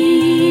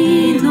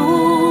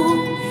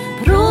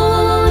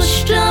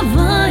 прощавайте,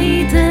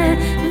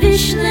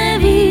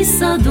 вишневі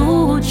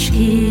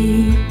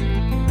садочки,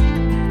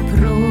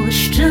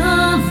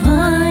 прощавай,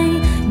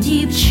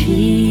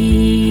 дівчино,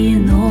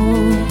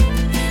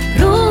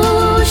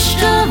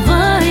 прощавайте,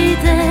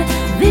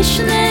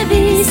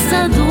 вишневі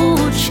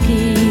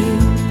садочки,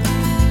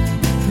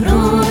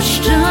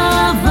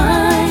 прощавай,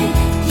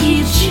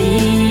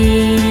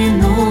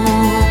 дівчино.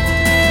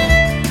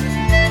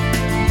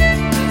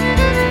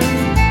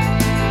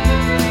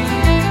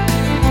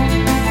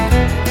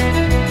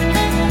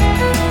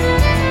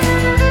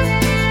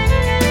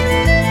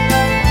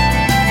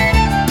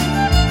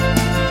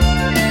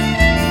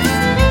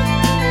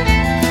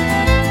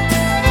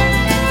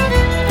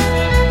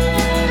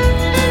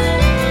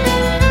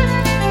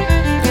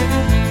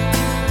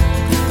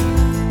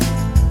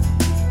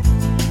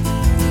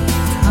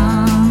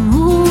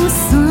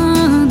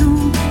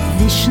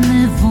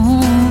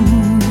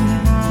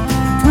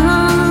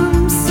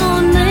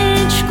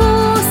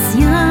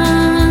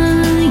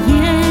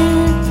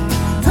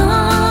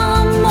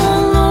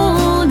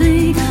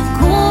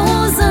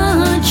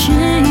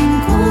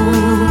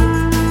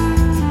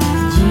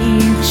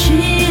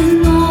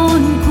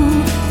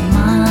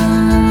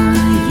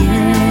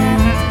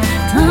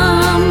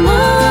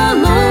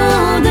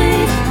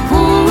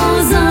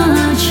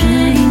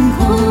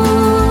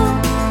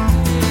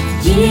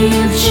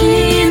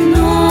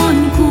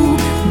 Дівчиноньку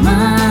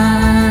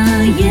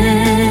має.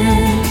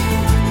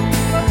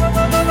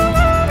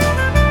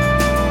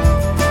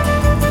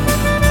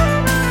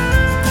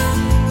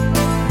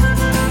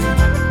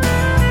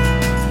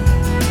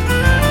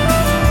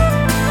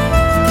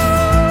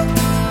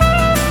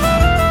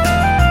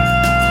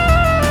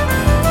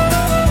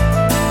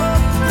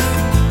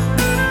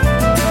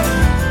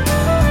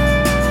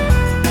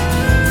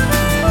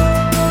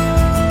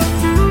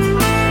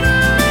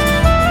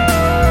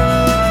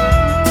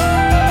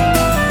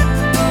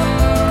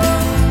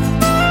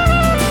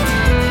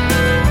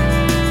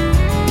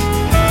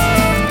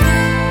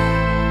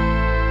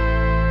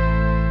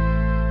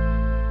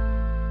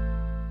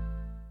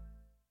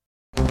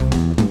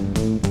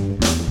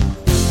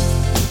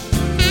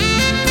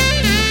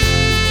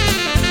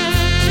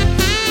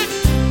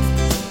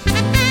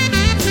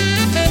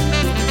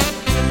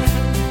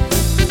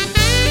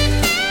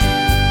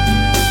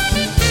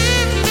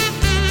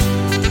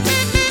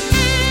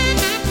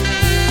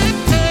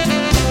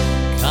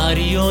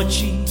 Карі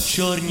очі,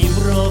 чорні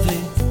брови,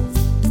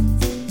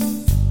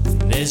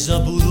 не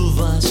забуду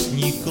вас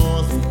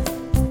ніколи.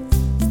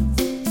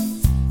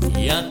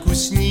 Як у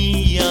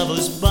сні я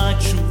вас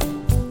бачу,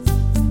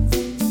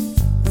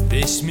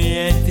 ви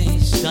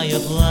смієтесь, а я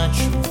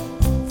плачу.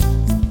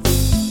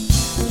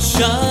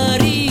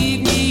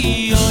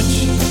 Чарівні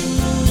очі,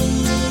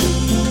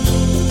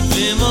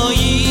 ви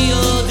мої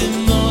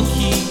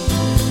одинокі,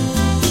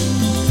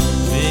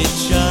 ви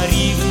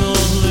чарівно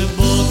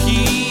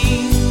глибокі.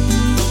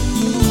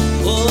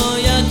 О,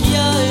 як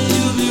я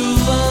люблю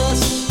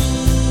вас,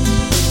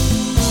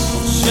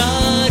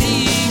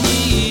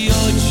 чарівні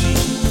очі,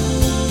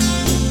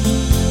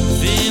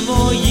 ви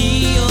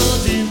мої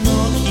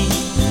одинокі,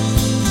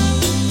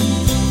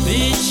 ви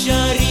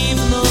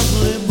чарівно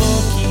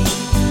глибокі.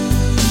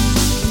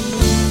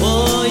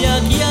 О,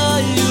 як я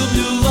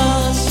люблю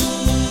вас,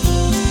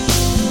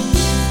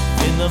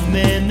 ви на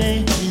мене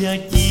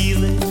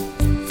гляділи,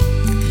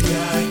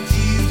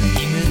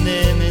 і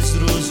мене не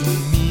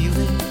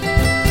зрозуміли.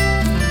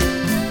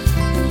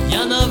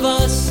 Я на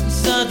вас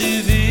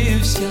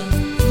задивився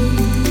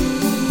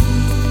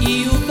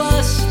і у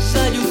вас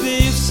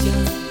залюбився.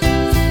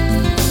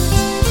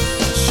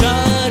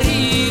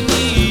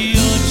 Чарівні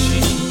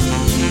очі,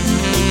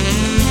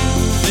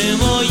 ви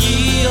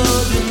мої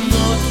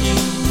одинокі,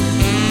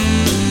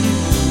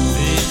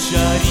 ви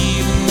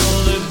чарівно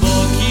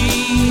глибокі.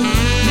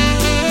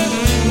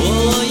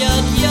 О,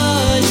 як я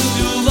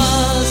люблю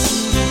вас,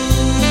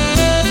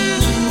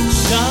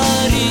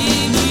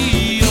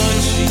 чарівні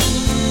очі,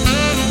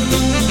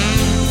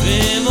 ви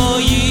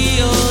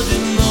мої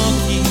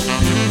одинокі,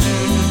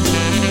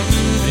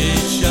 ви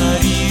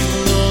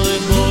чарівно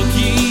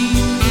глибокі.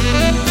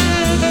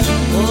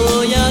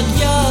 О, як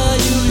я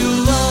люблю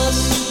вас.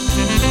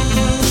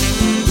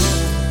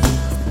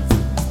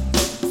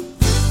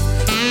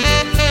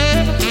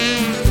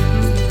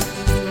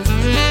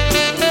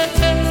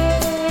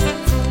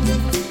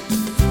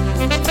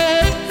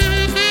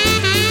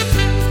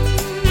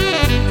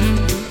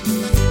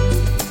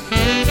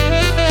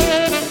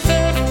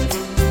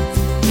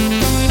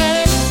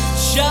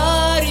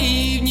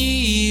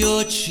 Чарівні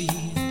очі,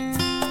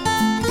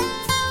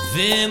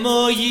 ви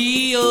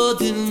мої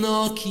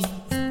одинокі,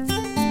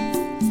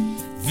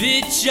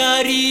 ви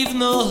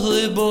чарівно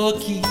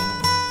глибокі.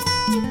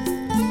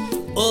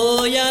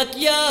 О, як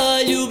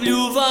я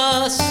люблю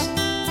вас,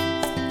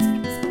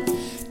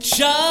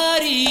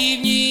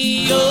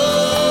 чарівні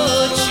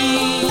очі,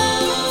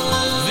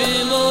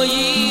 ви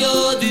мої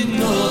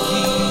одинокі,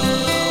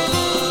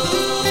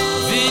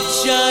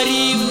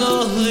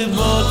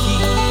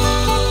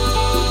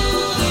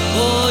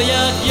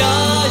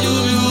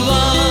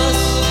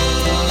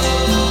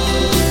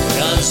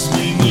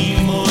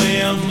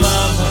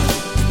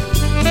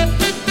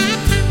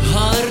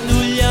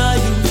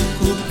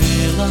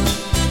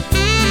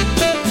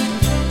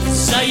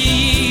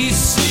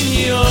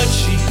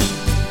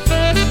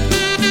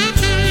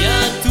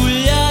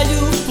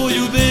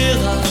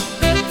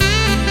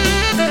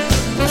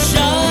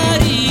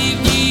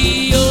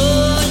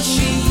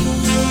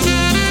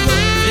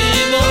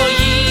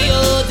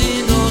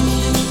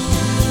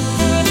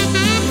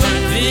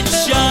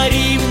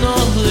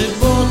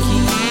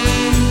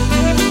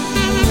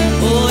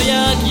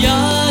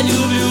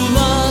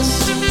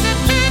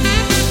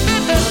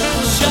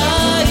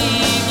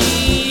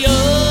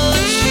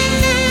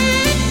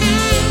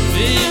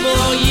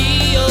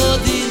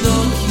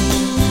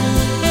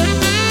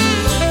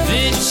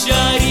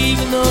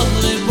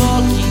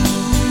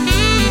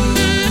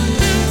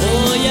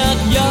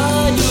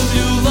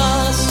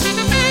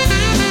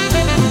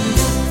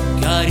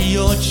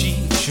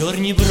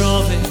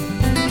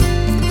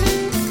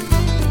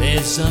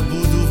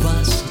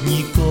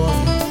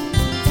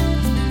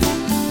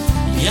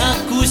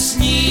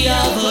 вісні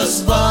я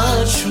вас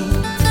бачу,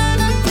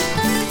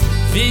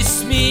 ви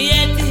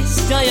смієтесь,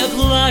 та я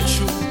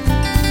плачу.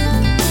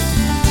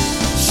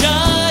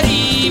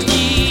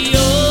 Чарівні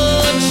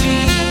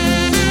очі,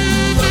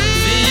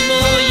 ви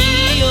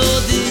мої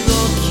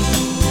одинокі,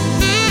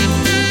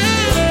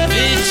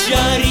 ви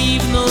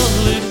чарівно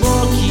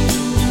глибокі.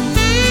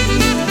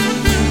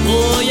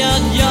 О,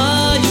 як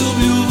я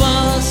люблю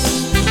вас.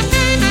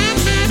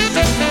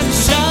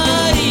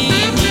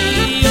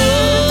 Чарівні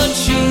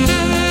очі,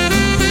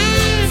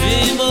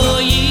 ви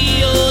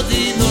мої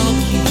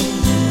одинокі,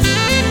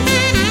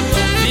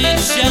 ви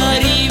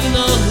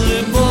чарівно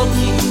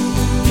глибокі.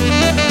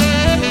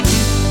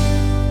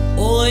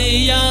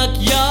 Ой, як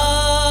я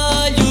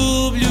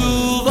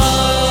люблю вас.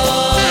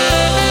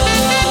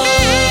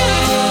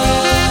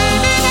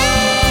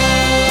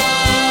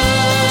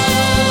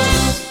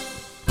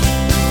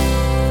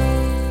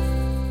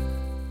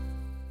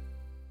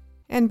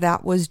 And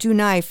that was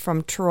Dunai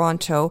from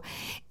Toronto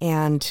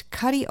and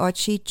Kari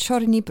Ochi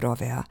Chorni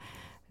Brovea,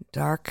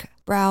 dark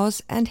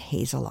brows and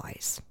hazel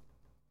eyes.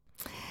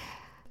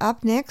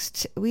 Up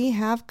next, we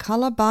have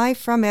Calabai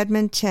from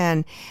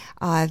Edmonton.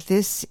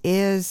 This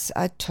is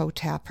a toe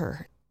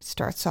tapper.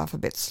 Starts off a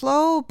bit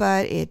slow,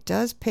 but it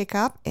does pick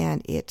up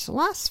and it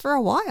lasts for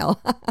a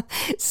while.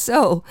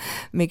 So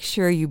make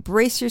sure you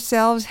brace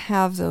yourselves,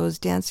 have those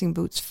dancing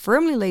boots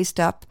firmly laced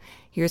up.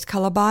 Here's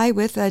Calabai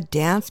with a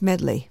dance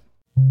medley.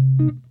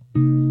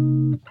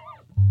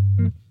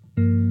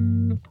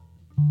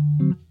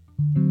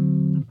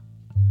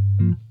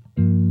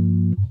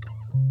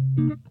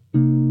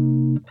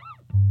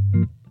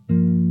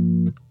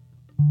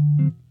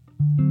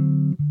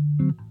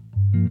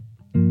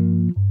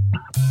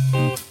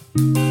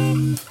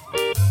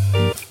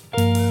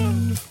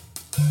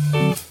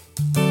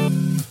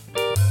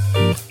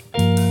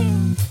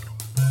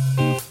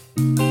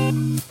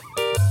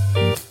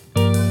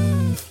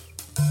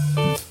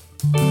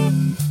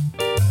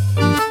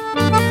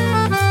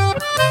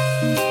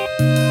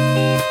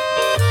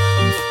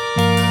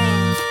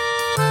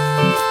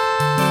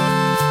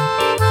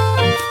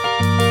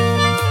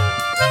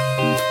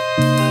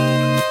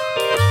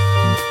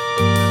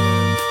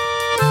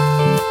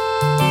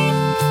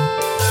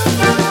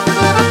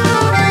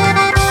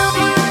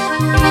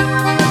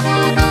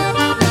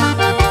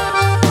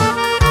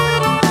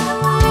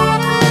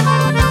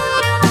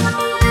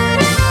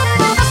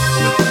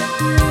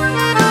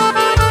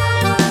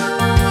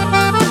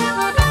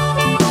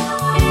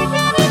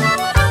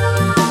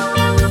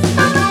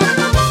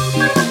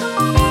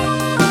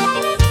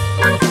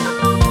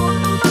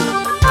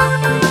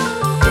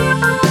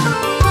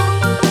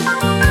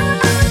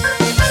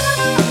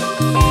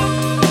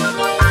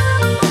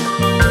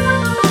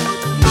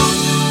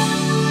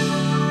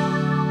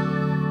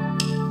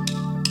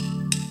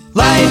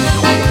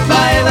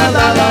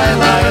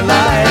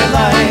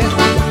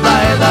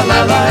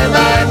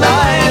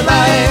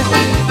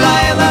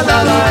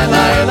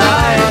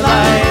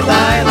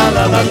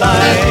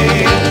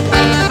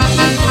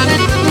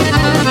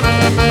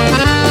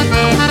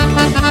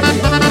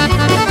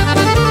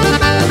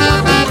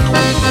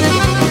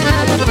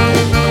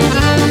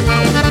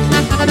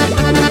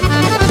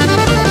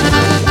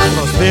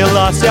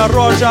 Розбилася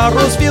рожа,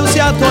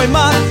 розвівся той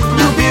мак,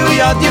 любив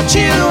я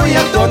дівчину,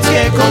 як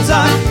донський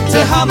козак.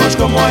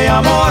 Циганочко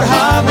моя,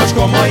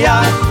 морганочко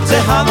моя,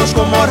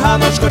 циганочко,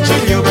 морганочко,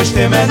 чи любиш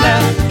ти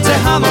мене?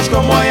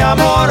 Циганочко моя,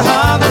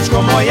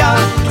 морганочко моя,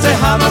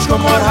 циганочко,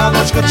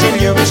 морганочко,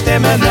 чи любиш ти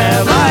мене?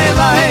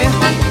 Лай-лай,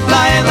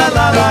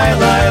 лай-ла-ла-лай,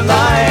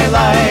 лай-лай,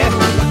 лай,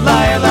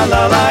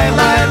 лай-ла-ла-лай,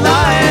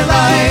 лай-лай,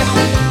 лай,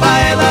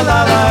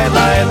 лай-ла-ла-лай,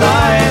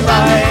 лай-лай,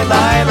 лай,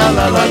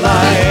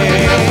 лай-ла-ла-лай.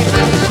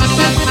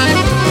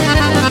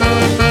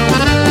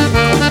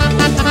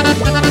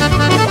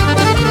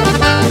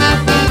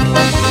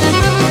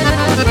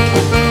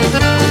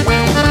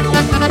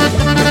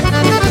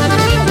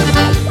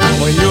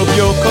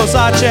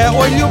 Козаче,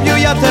 ой, люблю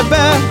я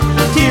тебе,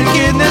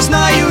 тільки не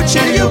знаю, чи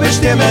любиш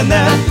ти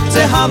мене.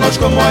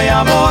 Циганочко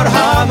моя,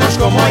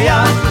 морганочко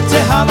моя,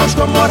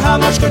 циганочко,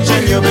 морганочко,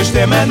 чи любиш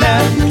ти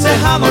мене?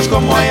 Циганочко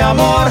моя,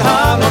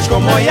 морганочко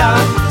моя,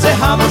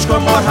 циганочко,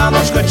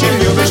 морганочко, чи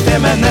любиш ти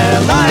мене?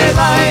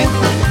 Лай-лай,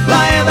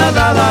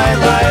 лай-ла-ла-лай,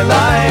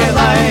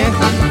 лай-лай-лай,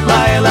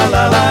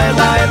 лай-ла-ла-лай,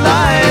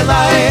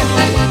 лай-лай-лай,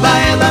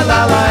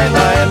 лай-ла-ла-лай,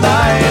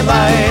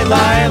 лай-лай-лай,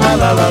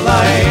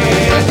 лай-ла-ла-лай.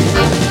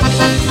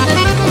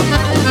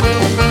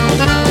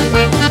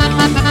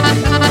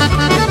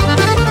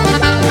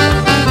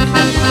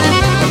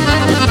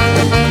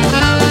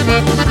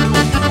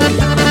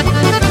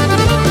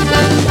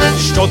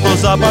 Що то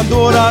за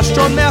бандура,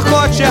 що не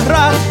хоче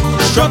грати?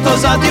 Що то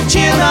за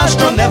дівчина,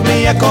 що не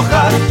вміє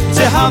кохати?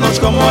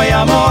 Циганочко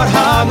моя,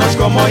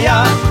 морганочко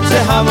моя,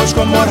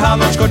 циганочко,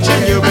 морганочко,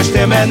 чи любиш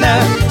ти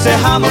мене?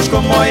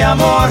 Циганочко моя,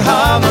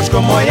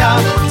 морганочко моя,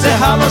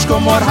 циганочко,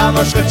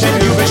 морганочко, чи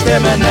любиш ти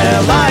мене?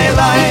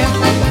 Лай-лай,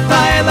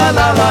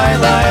 лай-ла-ла-лай,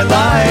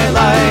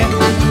 лай-лай-лай,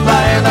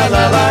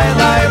 лай-ла-ла-лай,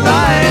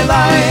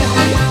 лай-лай-лай,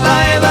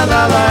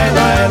 лай-ла-ла-лай,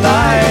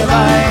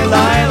 лай-лай-лай,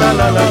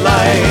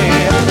 лай-ла-ла-лай.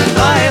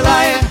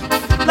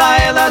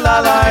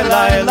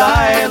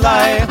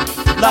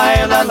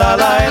 la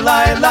la la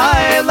la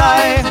la la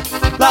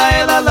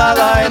la la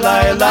la la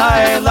la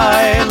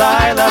la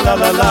la la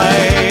la la.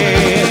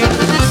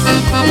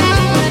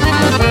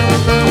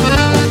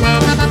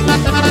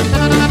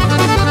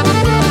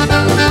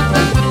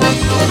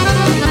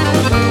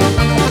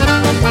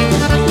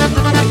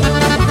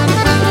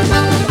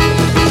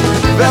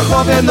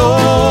 Верховино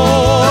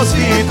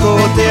світу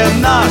ти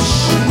наш,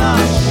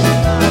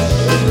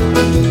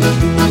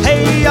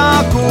 гей,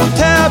 як у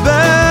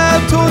тебе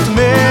тут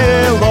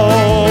мило,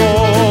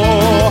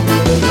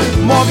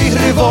 мов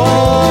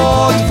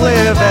ігривот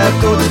пливе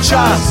тут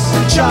час,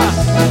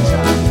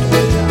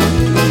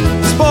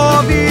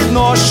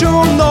 сповідно,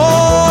 шумно,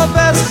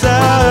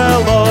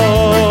 весело.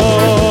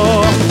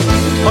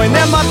 Ой,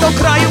 нема то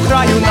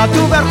краю на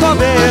ту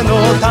верховину,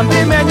 там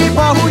де мені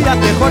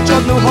погуляти хоч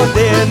одну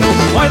годину.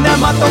 Ой,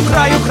 нема то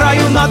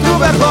краю на ту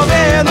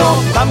верховину,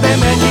 там де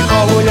мені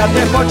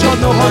погуляти хоч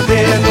одну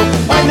годину.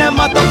 Ой,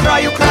 нема то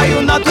краю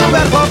на ту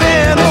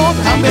верховину,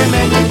 там де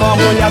мені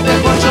погуляти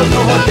хоч одну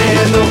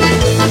годину.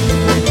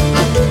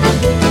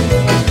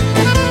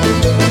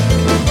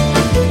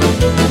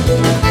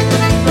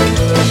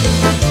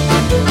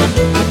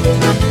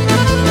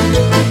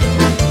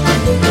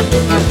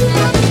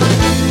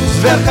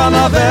 Зверха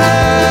на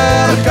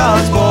верха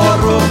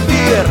збору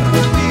пір,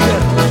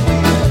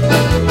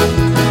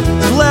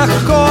 з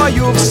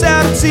легкою в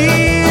серці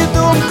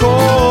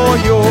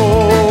думкою,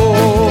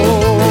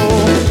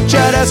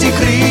 через і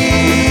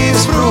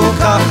крізь в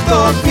руках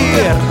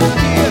топір,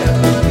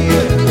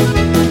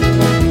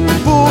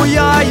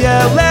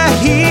 буяє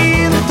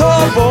легін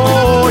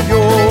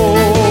тобою.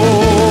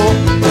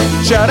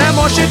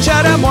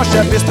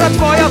 Черемоше, бистра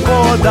твоя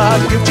вода,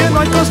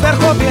 дівчинонько з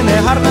верховини,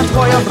 гарна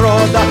твоя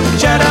врода.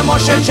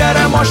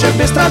 Черемоше,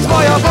 бистра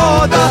твоя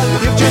вода,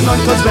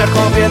 дівчинонько з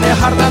верховини,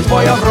 гарна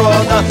твоя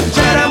врода.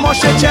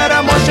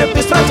 Черемоше,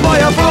 бистра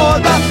твоя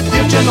вода,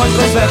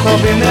 дівчинонько з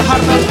верховини,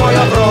 гарна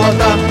твоя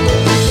врода.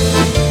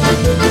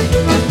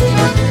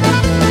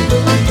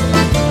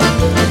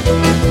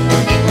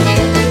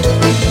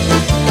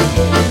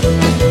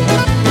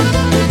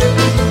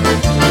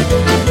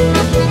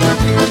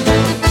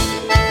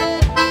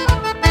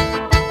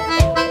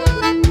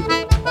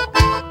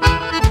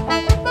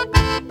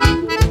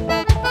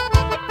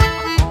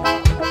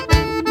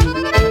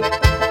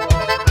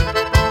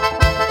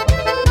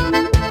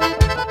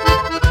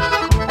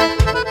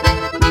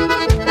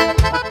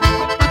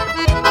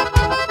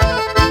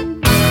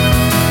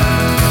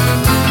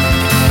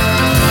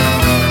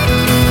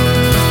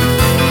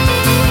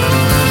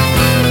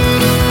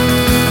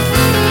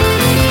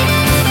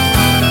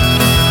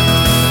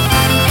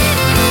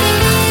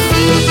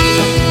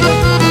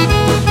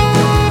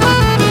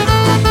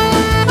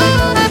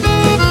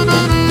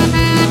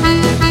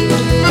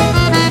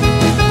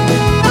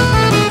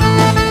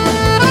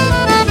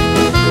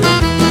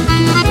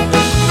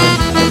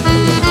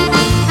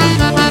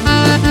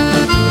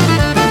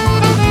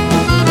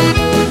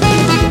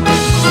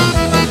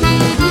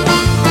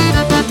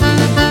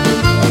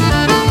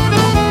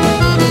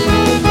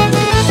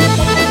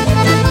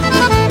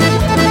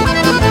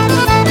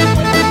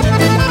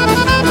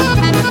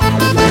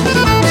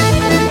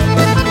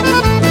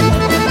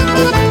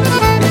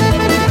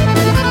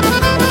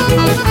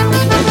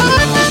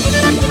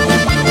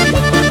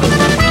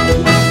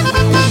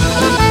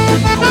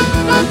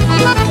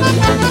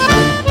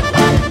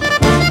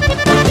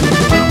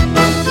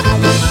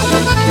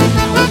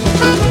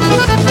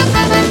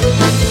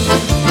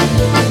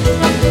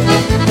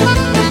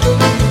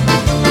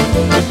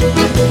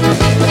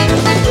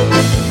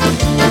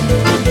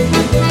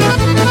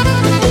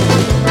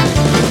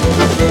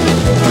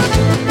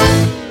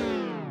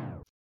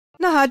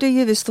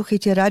 Нагадую, ви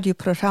слухаєте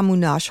радіопрограму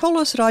 «Наш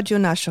Холос», радіо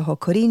нашого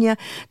коріння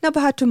на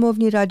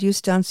багатомовній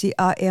радіостанції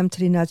AM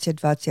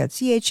 1320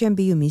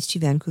 CHMB у місті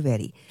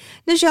Ванкувері.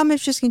 На жаль, ми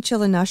вже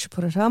скінчили нашу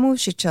програму,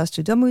 ще час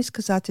додому і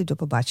сказати до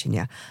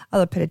побачення.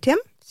 Але перед тим,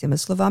 цими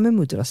словами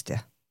мудрості.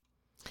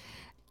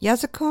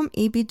 Язиком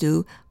і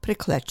біду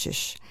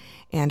прикличеш.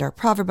 And our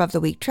proverb of the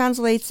week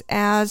translates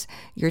as,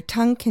 your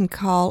tongue can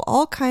call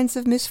all kinds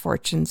of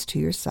misfortunes to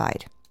your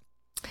side.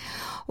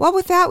 Well,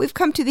 with that, we've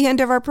come to the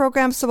end of our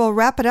program, so we'll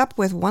wrap it up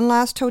with one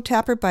last toe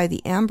tapper by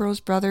the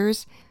Ambrose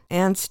Brothers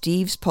and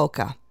Steve's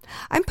Polka.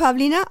 I'm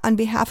Pavlina. On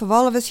behalf of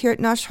all of us here at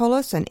Nash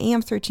Holos and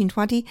AM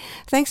 1320,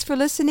 thanks for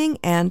listening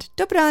and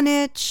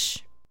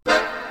dobranic!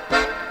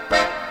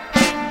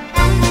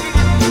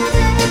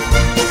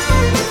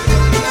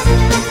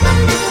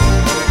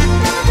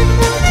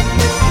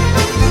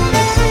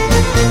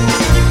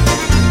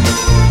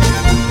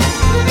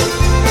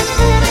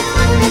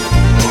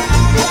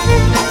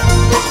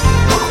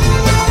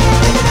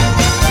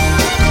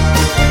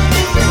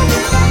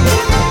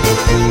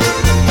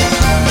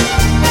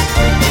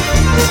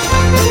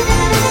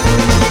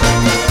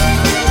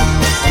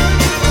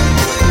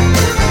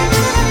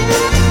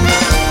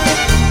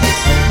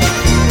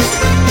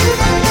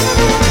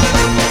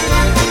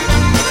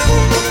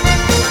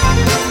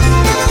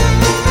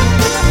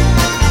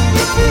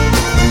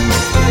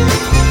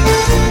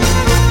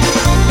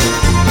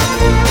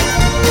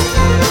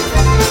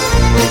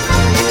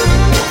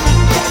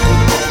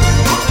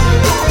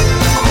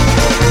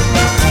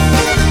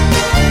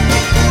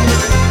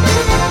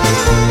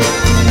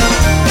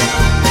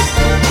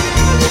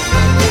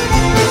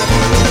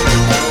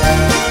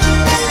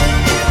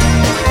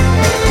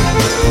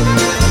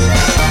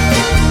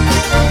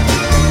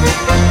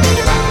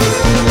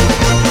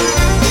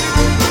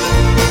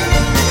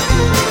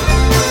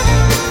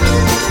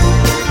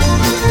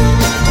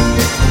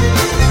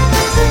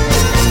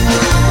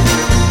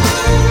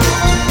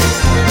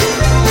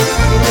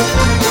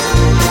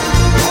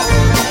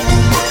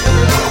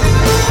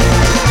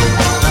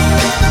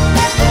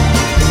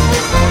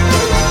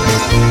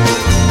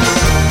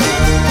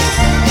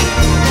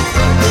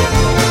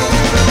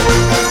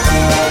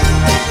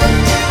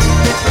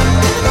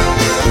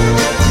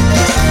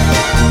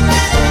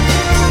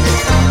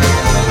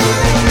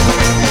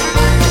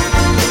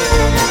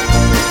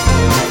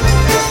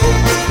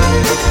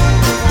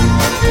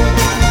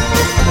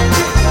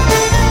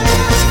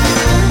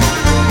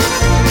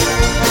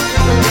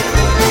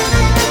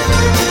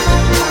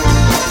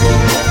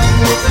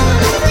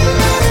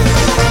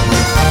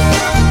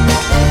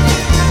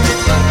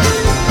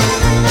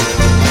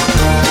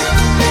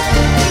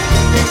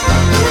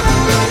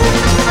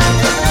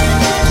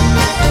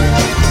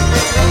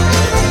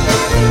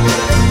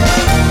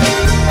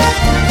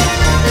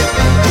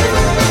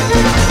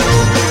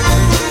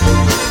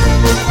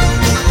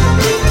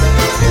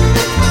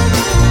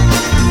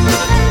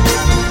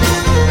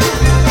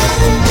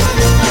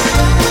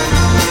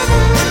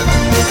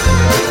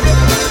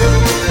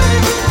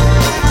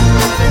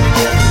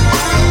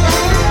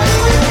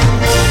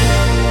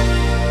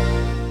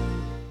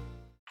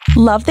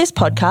 love this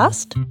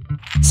podcast?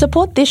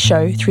 Support this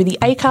show through the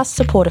Acast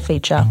supporter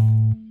feature.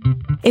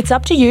 It's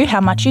up to you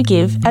how much you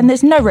give, and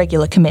there's no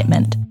regular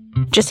commitment.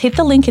 Just hit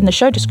the link in the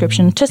show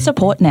description to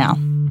support now.